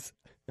theories.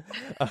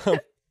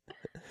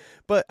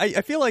 But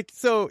I feel like,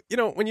 so,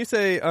 when you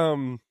say,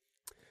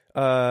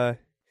 there's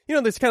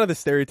kind of this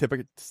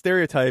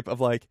stereotype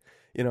of like,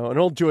 an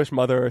old Jewish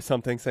mother or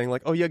something saying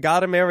like, oh, you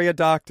gotta marry a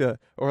doctor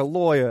or a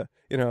lawyer,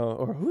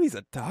 or who is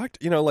a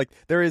doctor? Like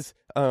there is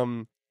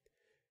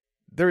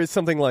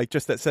something like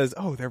just that says,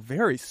 oh, they're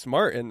very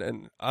smart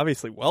and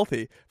obviously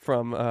wealthy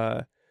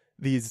from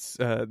these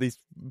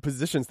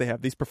positions they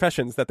have, these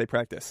professions that they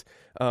practice.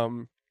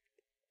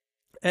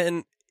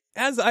 And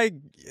as I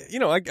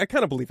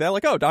kind of believe that,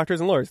 like, oh, doctors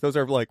and lawyers, those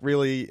are like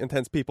really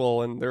intense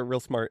people and they're real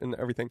smart and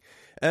everything.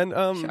 And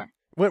Sure.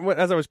 when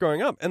as I was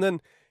growing up, and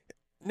then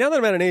now that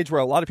I'm at an age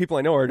where a lot of people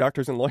I know are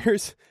doctors and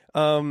lawyers,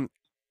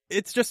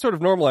 it's just sort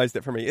of normalized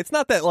it for me. It's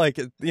not that like,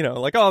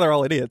 like, oh, they're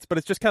all idiots, but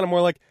it's just kind of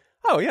more like,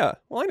 oh yeah,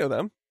 well, I know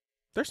them.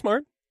 They're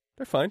smart.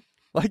 They're fine.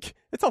 Like,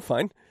 it's all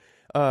fine.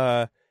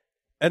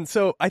 And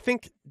so I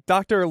think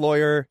doctor,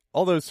 lawyer,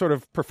 all those sort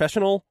of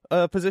professional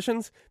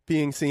positions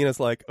being seen as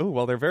like, oh,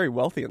 well, they're very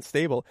wealthy and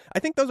stable. I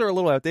think those are a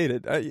little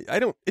outdated.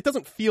 It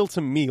doesn't feel to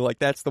me like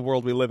that's the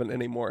world we live in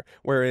anymore,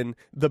 wherein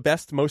the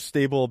best, most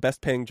stable,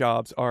 best paying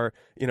jobs are,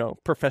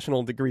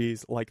 professional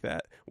degrees like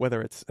that,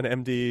 whether it's an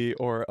MD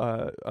or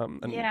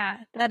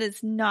that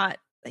is not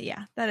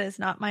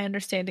my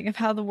understanding of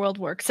how the world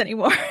works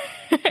anymore.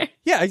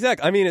 Yeah,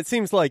 exactly. I mean, it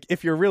seems like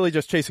if you're really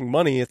just chasing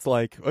money, it's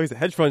like, oh, he's a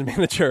hedge fund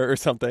manager or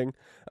something.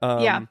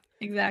 Yeah,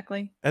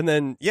 exactly. And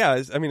then, yeah,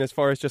 as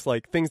far as just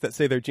like things that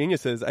say they're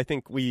geniuses, I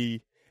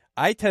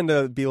tend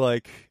to be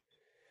like,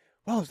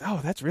 well,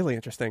 oh, that's really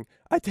interesting.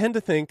 I tend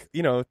to think,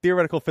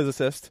 theoretical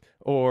physicist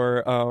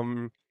or,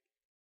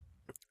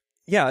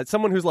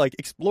 someone who's like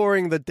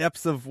exploring the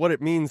depths of what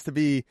it means to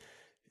be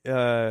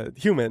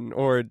human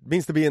or it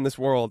means to be in this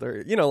world,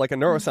 or, like a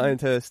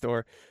neuroscientist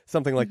or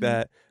something like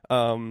that.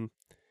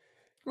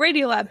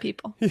 Radiolab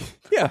people.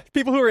 Yeah,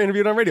 people who are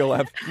interviewed on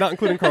Radiolab, not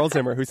including Carl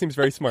Zimmer, who seems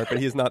very smart, but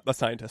he is not a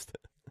scientist.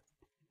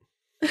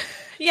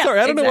 Yeah, sorry,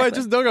 I don't know why I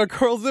just dug on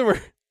Carl Zimmer.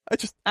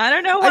 I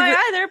don't know why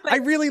either. But I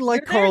really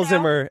like Carl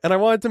Zimmer, and I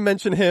wanted to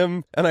mention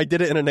him, and I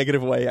did it in a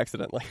negative way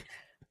accidentally.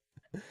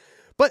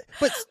 But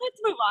let's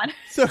move on.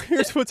 So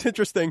here's what's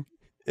interesting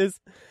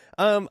is,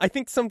 I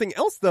think something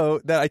else though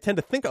that I tend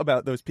to think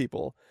about those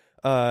people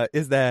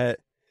is that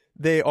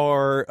they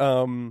are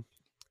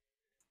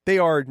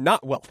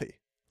not wealthy.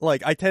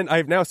 Like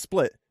I've now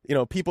split,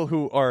 people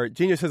who are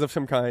geniuses of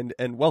some kind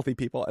and wealthy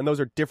people, and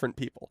those are different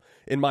people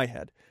in my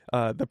head.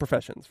 The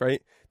professions,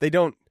 right? They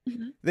don't,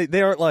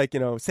 they aren't like,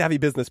 savvy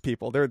business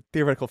people. They're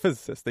theoretical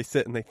physicists. They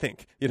sit and they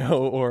think,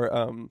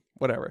 or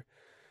whatever.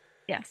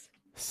 Yes.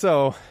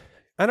 So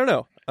I don't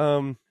know.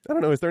 I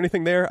don't know. Is there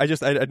anything there?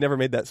 I'd never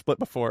made that split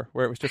before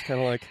where it was just kind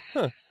of like,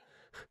 huh.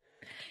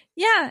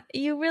 Yeah,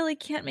 you really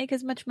can't make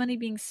as much money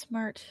being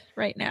smart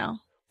right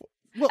now.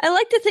 Well, I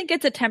like to think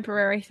it's a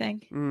temporary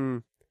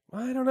thing.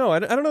 I don't know. I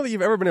don't know that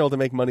you've ever been able to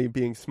make money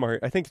being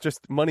smart. I think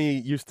just money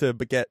used to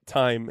beget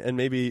time, and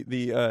maybe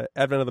the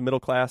advent of the middle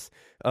class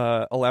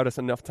allowed us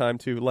enough time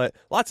to let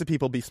lots of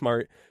people be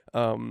smart,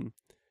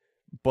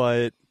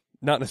 but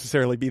not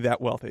necessarily be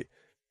that wealthy.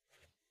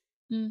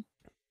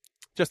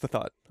 Just a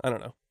thought. I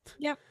don't know.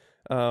 Yep.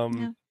 Yeah.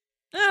 Oh,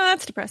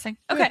 that's depressing.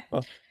 Okay. Yeah,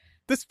 well,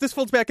 this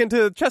folds back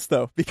into chess,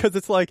 though, because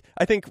it's like,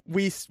 I think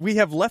we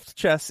have left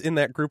chess in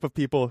that group of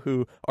people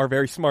who are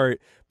very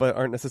smart, but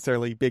aren't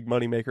necessarily big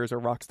money makers or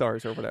rock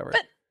stars or whatever.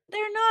 But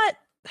they're not,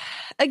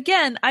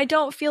 again, I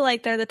don't feel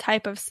like they're the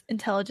type of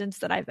intelligence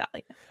that I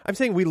value. I'm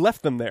saying we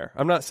left them there.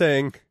 I'm not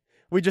saying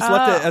we just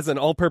left it as an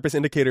all-purpose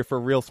indicator for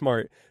real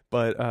smart,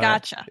 but...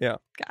 Gotcha. Yeah.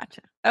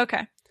 Gotcha.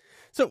 Okay.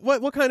 So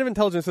what kind of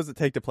intelligence does it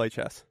take to play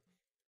chess?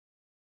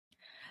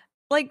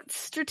 Like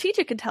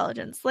strategic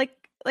intelligence, like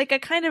a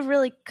kind of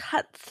really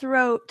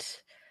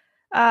cutthroat,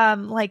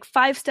 like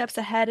 5 steps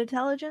ahead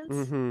intelligence.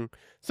 Mm-hmm.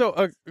 So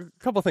a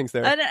couple things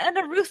there, and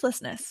a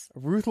ruthlessness.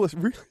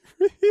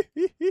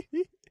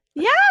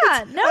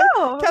 Yeah,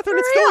 no, Catherine,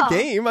 it's still a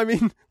game. I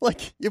mean,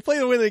 like, you play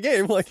to win the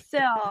game. Like,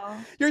 still,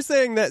 you're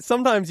saying that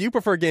sometimes you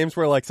prefer games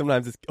where, like,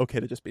 sometimes it's okay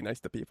to just be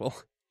nice to people.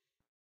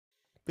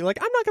 Be like,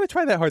 I'm not going to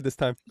try that hard this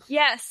time.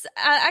 Yes.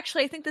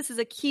 Actually, I think this is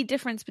a key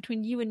difference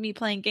between you and me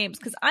playing games,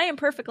 because I am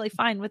perfectly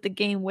fine with the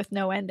game with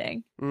no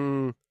ending.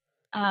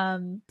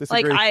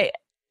 Disagree. Like,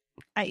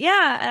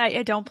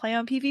 I don't play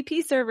on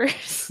PvP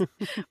servers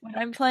when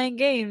I'm playing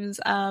games.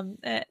 I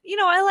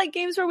like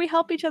games where we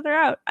help each other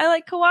out. I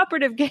like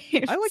cooperative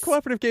games. I like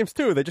cooperative games,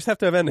 too. They just have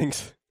to have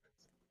endings.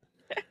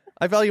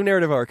 I value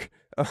narrative arc.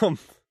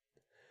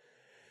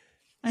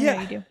 I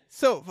know you do.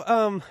 So,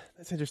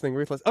 that's interesting.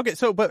 Ruthless. Okay,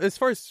 so, but as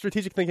far as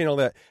strategic thinking and all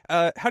that,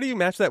 how do you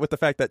match that with the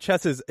fact that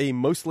chess is a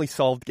mostly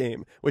solved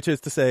game? Which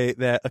is to say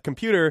that a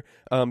computer,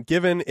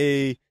 given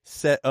a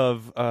set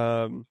of,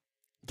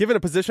 given a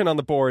position on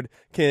the board,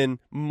 can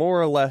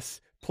more or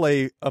less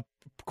play a,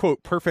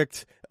 quote,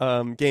 perfect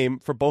game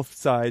for both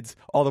sides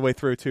all the way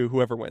through to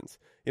whoever wins.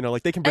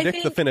 Like, they can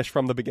predict the finish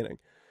from the beginning.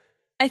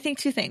 I think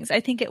two things. I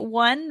think it,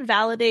 one,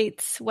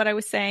 validates what I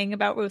was saying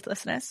about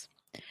ruthlessness.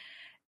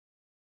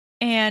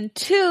 And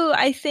two,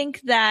 I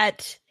think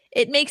that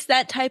it makes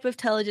that type of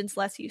intelligence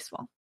less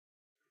useful.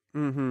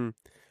 Mm-hmm.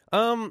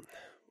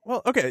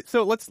 Well, okay,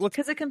 so let's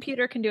because a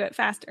computer can do it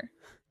faster.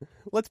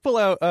 Let's pull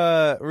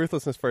out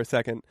ruthlessness for a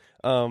second.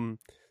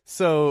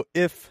 So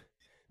if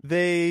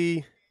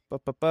they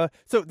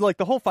so like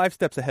the whole 5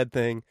 steps ahead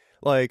thing,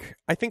 like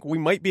I think we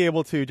might be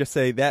able to just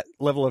say that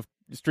level of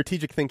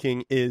strategic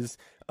thinking is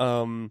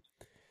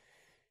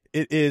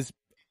it is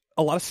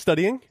a lot of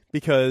studying,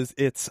 because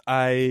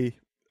I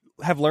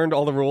have learned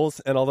all the rules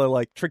and all the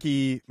like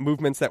tricky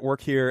movements that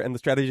work here and the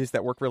strategies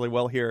that work really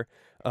well here.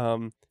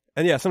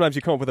 And yeah, sometimes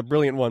you come up with a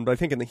brilliant one, but I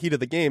think in the heat of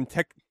the game,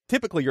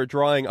 typically you're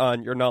drawing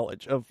on your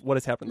knowledge of what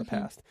has happened in the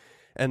past.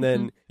 And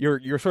then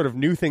your sort of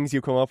new things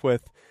you come up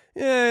with,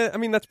 I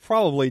mean, that's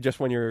probably just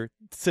when you're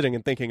sitting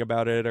and thinking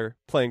about it or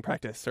playing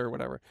practice or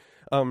whatever.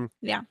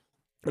 Yeah.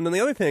 And then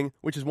the other thing,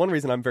 which is one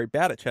reason I'm very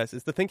bad at chess,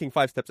 is the thinking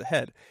 5 steps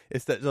ahead.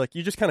 Is that like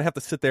you just kind of have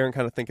to sit there and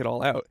kind of think it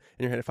all out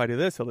in your head. If I do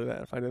this, I'll do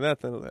that. If I do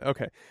that, then I'll do that.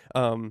 Okay.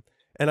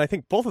 And I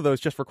think both of those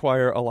just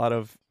require a lot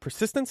of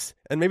persistence.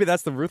 And maybe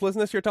that's the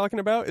ruthlessness you're talking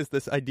about, is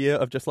this idea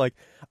of just like,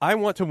 I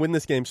want to win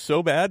this game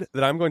so bad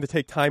that I'm going to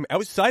take time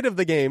outside of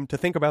the game to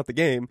think about the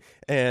game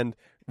and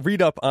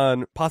read up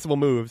on possible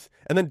moves.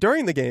 And then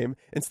during the game,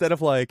 instead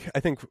of like, I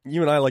think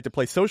you and I like to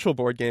play social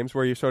board games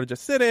where you're sort of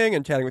just sitting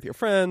and chatting with your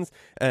friends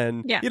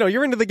and, you know,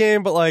 you're into the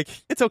game, but like,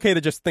 it's okay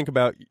to just think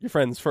about your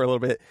friends for a little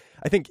bit.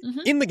 I think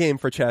in the game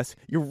for chess,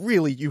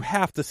 you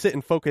have to sit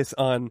and focus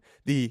on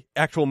the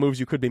actual moves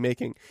you could be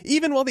making,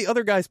 even while the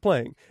other guy's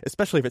playing,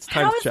 especially if it's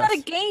timed chess. How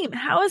is that a game?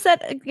 How is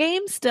that a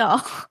game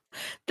still?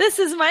 This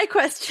is my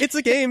question. It's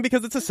a game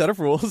because it's a set of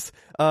rules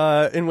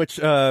in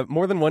which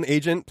more than one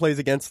agent play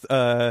against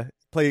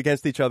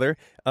each other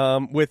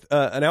with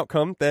an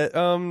outcome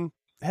that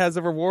has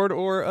a reward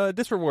or a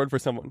disreward for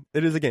someone.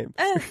 It is a game.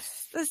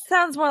 This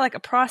sounds more like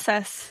a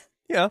process.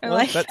 Yeah, or well,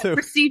 like that too. A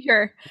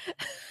procedure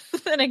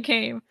than a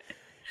game.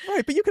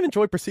 Right, but you can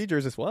enjoy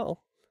procedures as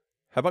well.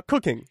 How about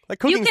cooking? Like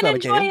cooking's not a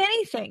game. You can enjoy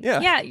anything.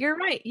 Yeah, you're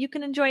right. You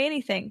can enjoy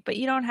anything, but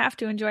you don't have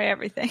to enjoy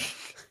everything.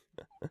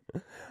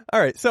 All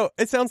right, so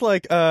it sounds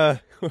like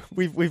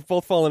we've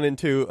both fallen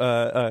into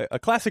a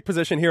classic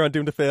position here on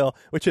Doomed to Fail,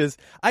 which is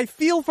I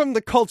feel from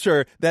the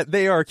culture that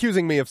they are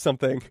accusing me of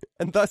something,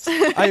 and thus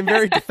I am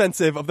very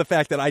defensive of the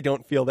fact that I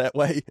don't feel that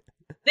way.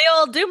 The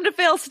old Doomed to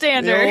Fail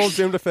standard. The old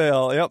Doomed to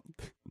Fail, yep.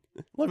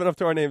 Living up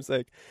to our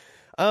namesake.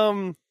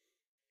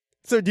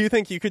 So do you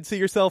think you could see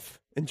yourself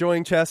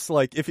enjoying chess?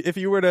 Like if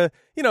you were to,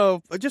 you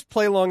know, just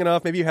play long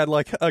enough, maybe you had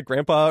like a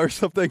grandpa or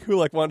something who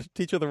like wanted to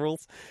teach you the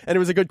rules and it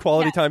was a good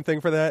quality time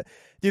thing for that.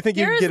 Do you think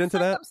you'd get into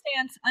that? There is a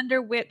circumstance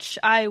under which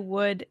I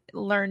would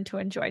learn to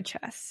enjoy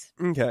chess.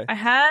 Okay. I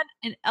had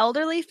an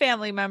elderly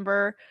family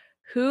member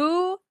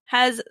who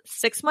has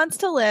 6 months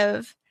to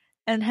live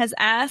and has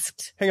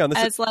asked. Hang on,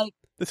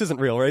 this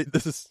isn't real, right?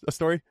 This is a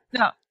story?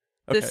 No.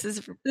 Okay.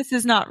 This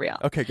is not real.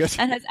 Okay, good.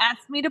 And has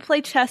asked me to play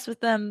chess with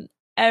them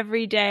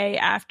every day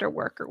after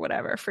work or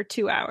whatever for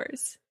 2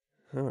 hours.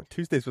 Oh,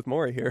 Tuesdays with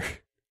Maury here.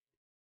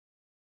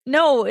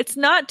 No, it's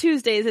not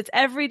Tuesdays. It's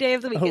every day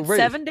of the week. Oh, it's right.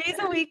 7 days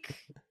a week.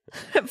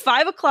 At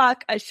 5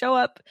 o'clock, I show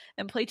up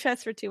and play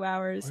chess for 2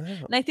 hours. Wow.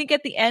 And I think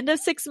at the end of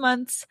 6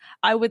 months,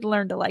 I would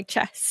learn to like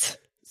chess.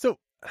 So,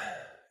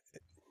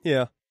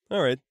 yeah,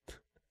 all right.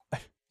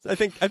 I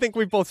think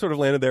we both sort of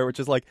landed there, which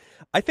is like,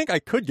 I think I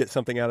could get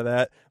something out of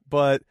that,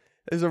 but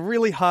there's a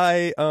really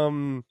high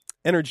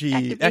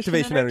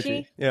activation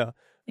energy. Yeah.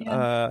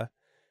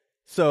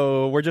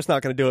 So we're just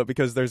not going to do it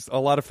because there's a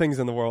lot of things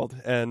in the world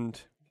and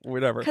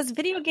whatever. Because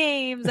video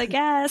games, I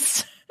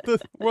guess. The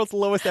world's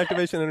lowest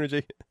activation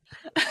energy.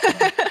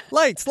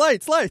 Lights.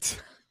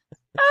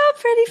 Oh,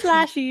 pretty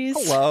flashies.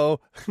 Hello.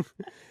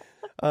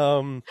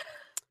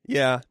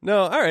 Yeah.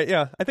 No. All right.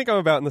 Yeah. I think I'm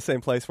about in the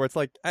same place where it's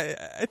like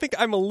I think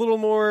I'm a little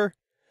more.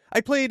 I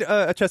played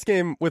a chess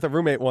game with a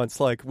roommate once.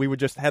 Like we would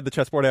just had the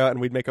chessboard out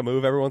and we'd make a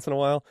move every once in a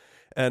while,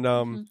 and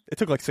it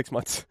took like 6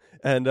 months.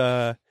 And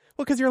well,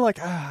 because you're like,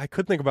 I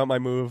could think about my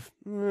move,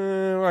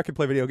 or I could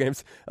play video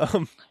games.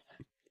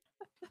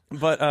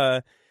 But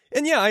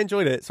and yeah, I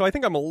enjoyed it. So I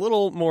think I'm a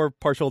little more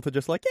partial to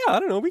just like, yeah, I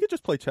don't know, we could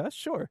just play chess,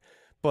 sure.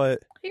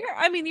 But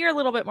you're a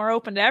little bit more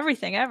open to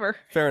everything ever.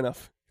 Fair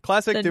enough.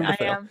 Classic Doomed to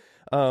Fail.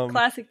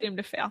 Classic Doomed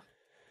to Fail.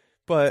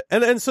 But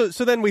and so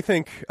then we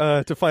think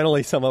to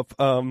finally sum up,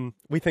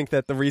 we think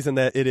that the reason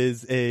that it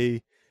is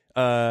a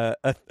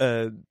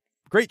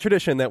great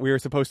tradition that we are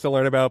supposed to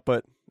learn about,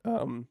 but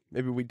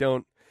maybe we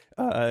don't,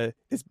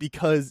 is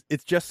because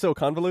it's just so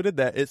convoluted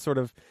that it's sort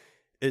of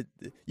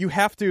you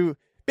have to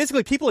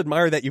basically people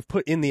admire that you've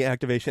put in the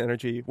activation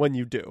energy when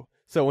you do.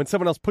 So when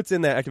someone else puts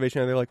in that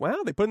activation, they're like,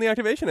 wow, they put in the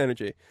activation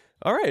energy.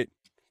 All right,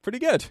 pretty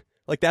good.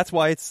 Like that's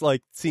why it's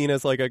like seen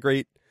as like a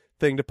great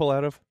thing to pull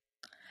out of.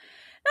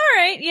 All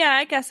right, yeah,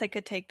 I guess I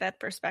could take that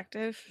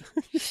perspective,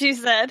 she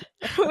said,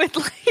 with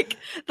like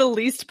the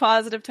least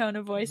positive tone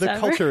of voice The ever.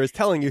 culture is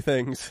telling you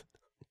things.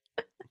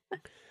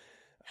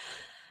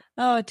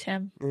 Oh,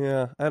 Tim.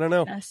 Yeah, I don't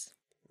know. Yes.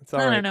 It's all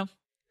right. I don't know.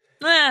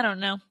 I don't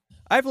know.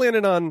 I've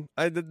landed on,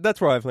 that's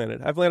where I've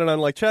landed. I've landed on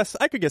like chess.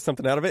 I could get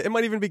something out of it. It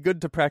might even be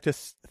good to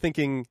practice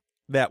thinking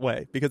that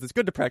way because it's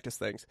good to practice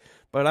things.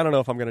 But I don't know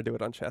if I'm going to do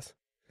it on chess.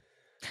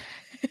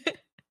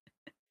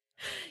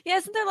 Yeah,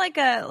 isn't there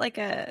like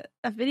a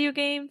video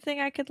game thing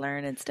I could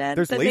learn instead?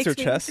 There's laser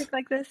chess.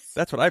 Like this?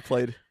 That's what I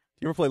played.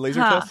 You ever play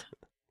laser chess?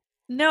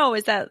 No,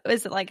 is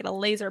it like a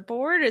laser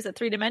board? Is it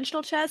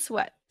 3-dimensional chess?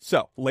 What?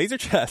 So, laser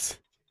chess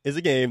is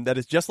a game that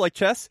is just like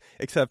chess,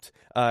 except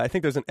I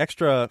think there's an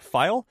extra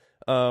file.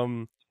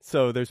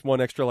 So there's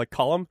one extra like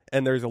column,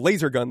 and there's a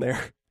laser gun there.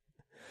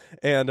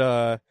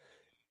 And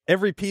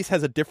every piece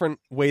has a different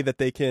way that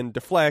they can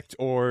deflect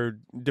or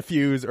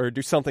diffuse or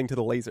do something to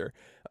the laser.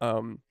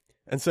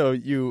 And so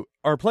you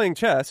are playing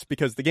chess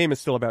because the game is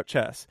still about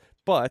chess.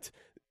 But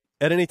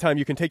at any time,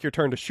 you can take your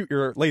turn to shoot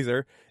your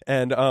laser,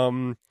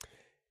 and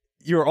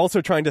you're also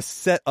trying to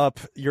set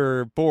up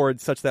your board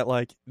such that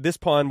like this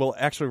pawn will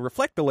actually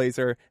reflect the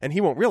laser, and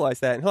he won't realize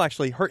that, and he'll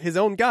actually hurt his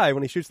own guy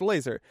when he shoots the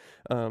laser.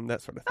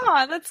 That sort of thing.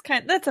 Oh,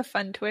 that's a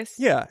fun twist.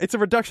 Yeah, it's a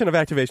reduction of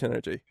activation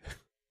energy.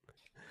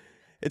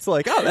 It's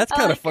like, oh, that's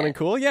kind of fun and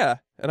cool, yeah.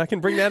 And I can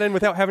bring that in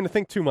without having to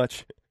think too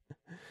much.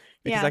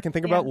 Because I can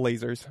think about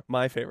lasers,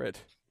 my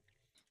favorite.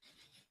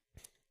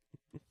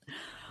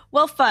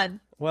 Well, fun.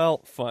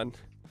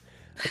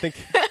 I think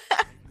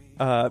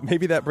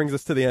maybe that brings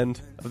us to the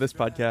end of this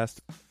podcast.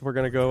 We're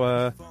going to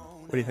go,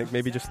 what do you think?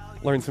 Maybe just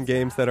learn some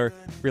games that are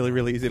really,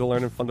 really easy to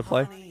learn and fun to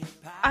play?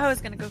 I was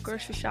going to go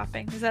grocery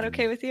shopping. Is that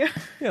okay with you?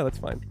 Yeah, that's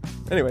fine.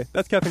 Anyway,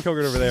 that's Catherine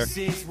Kogert over there.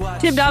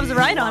 Tim Dobbs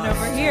right on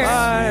over here.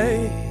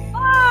 Bye.